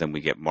 because then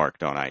we get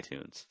marked on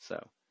iTunes.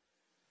 So,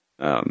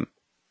 I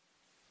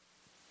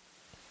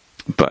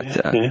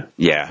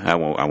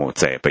won't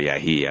say it, but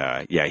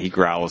he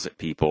growls at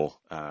people,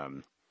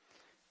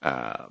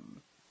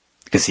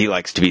 because he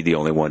likes to be the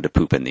only one to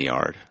poop in the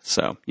yard.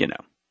 So,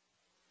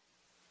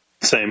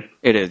 Same.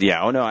 It is,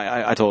 yeah. Oh no,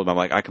 I told him, I'm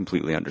like, I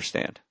completely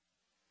understand.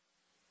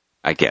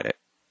 I get it.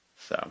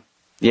 So,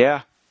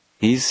 yeah,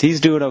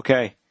 he's doing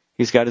okay.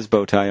 He's got his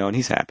bow tie on.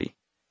 He's happy.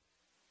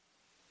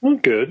 Well,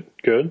 good.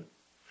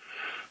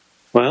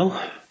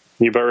 Well,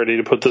 you about ready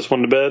to put this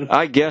one to bed?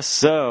 I guess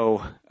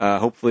so.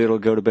 Hopefully it'll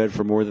go to bed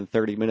for more than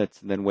 30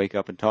 minutes and then wake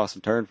up and toss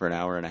and turn for an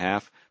hour and a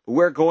half. But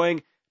we're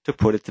going to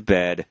put it to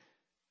bed.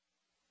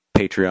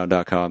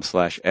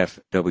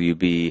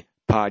 Patreon.com/FWB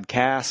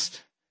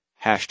podcast.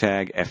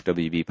 Hashtag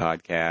FWB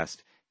podcast.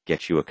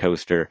 Get you a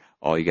coaster.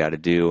 All you got to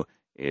do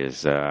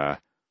is, tag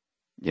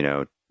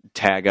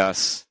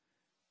us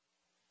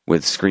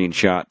with a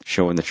screenshot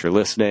showing that you're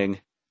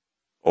listening,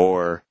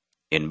 or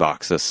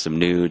inbox us some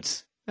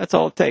nudes. That's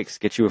all it takes.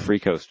 Get you a free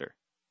coaster.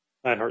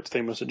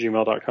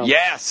 iHeartStamos@gmail.com.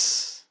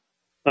 Yes!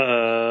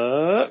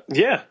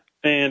 Yeah.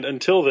 And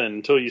until then,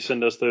 until you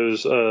send us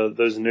those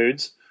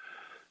nudes,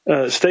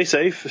 stay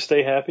safe,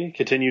 stay happy,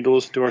 continue to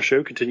listen to our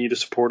show, continue to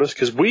support us,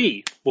 because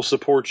we will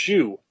support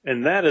you.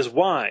 And that is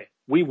why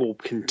we will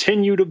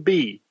continue to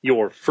be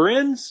your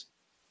friends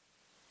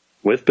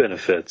with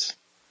benefits.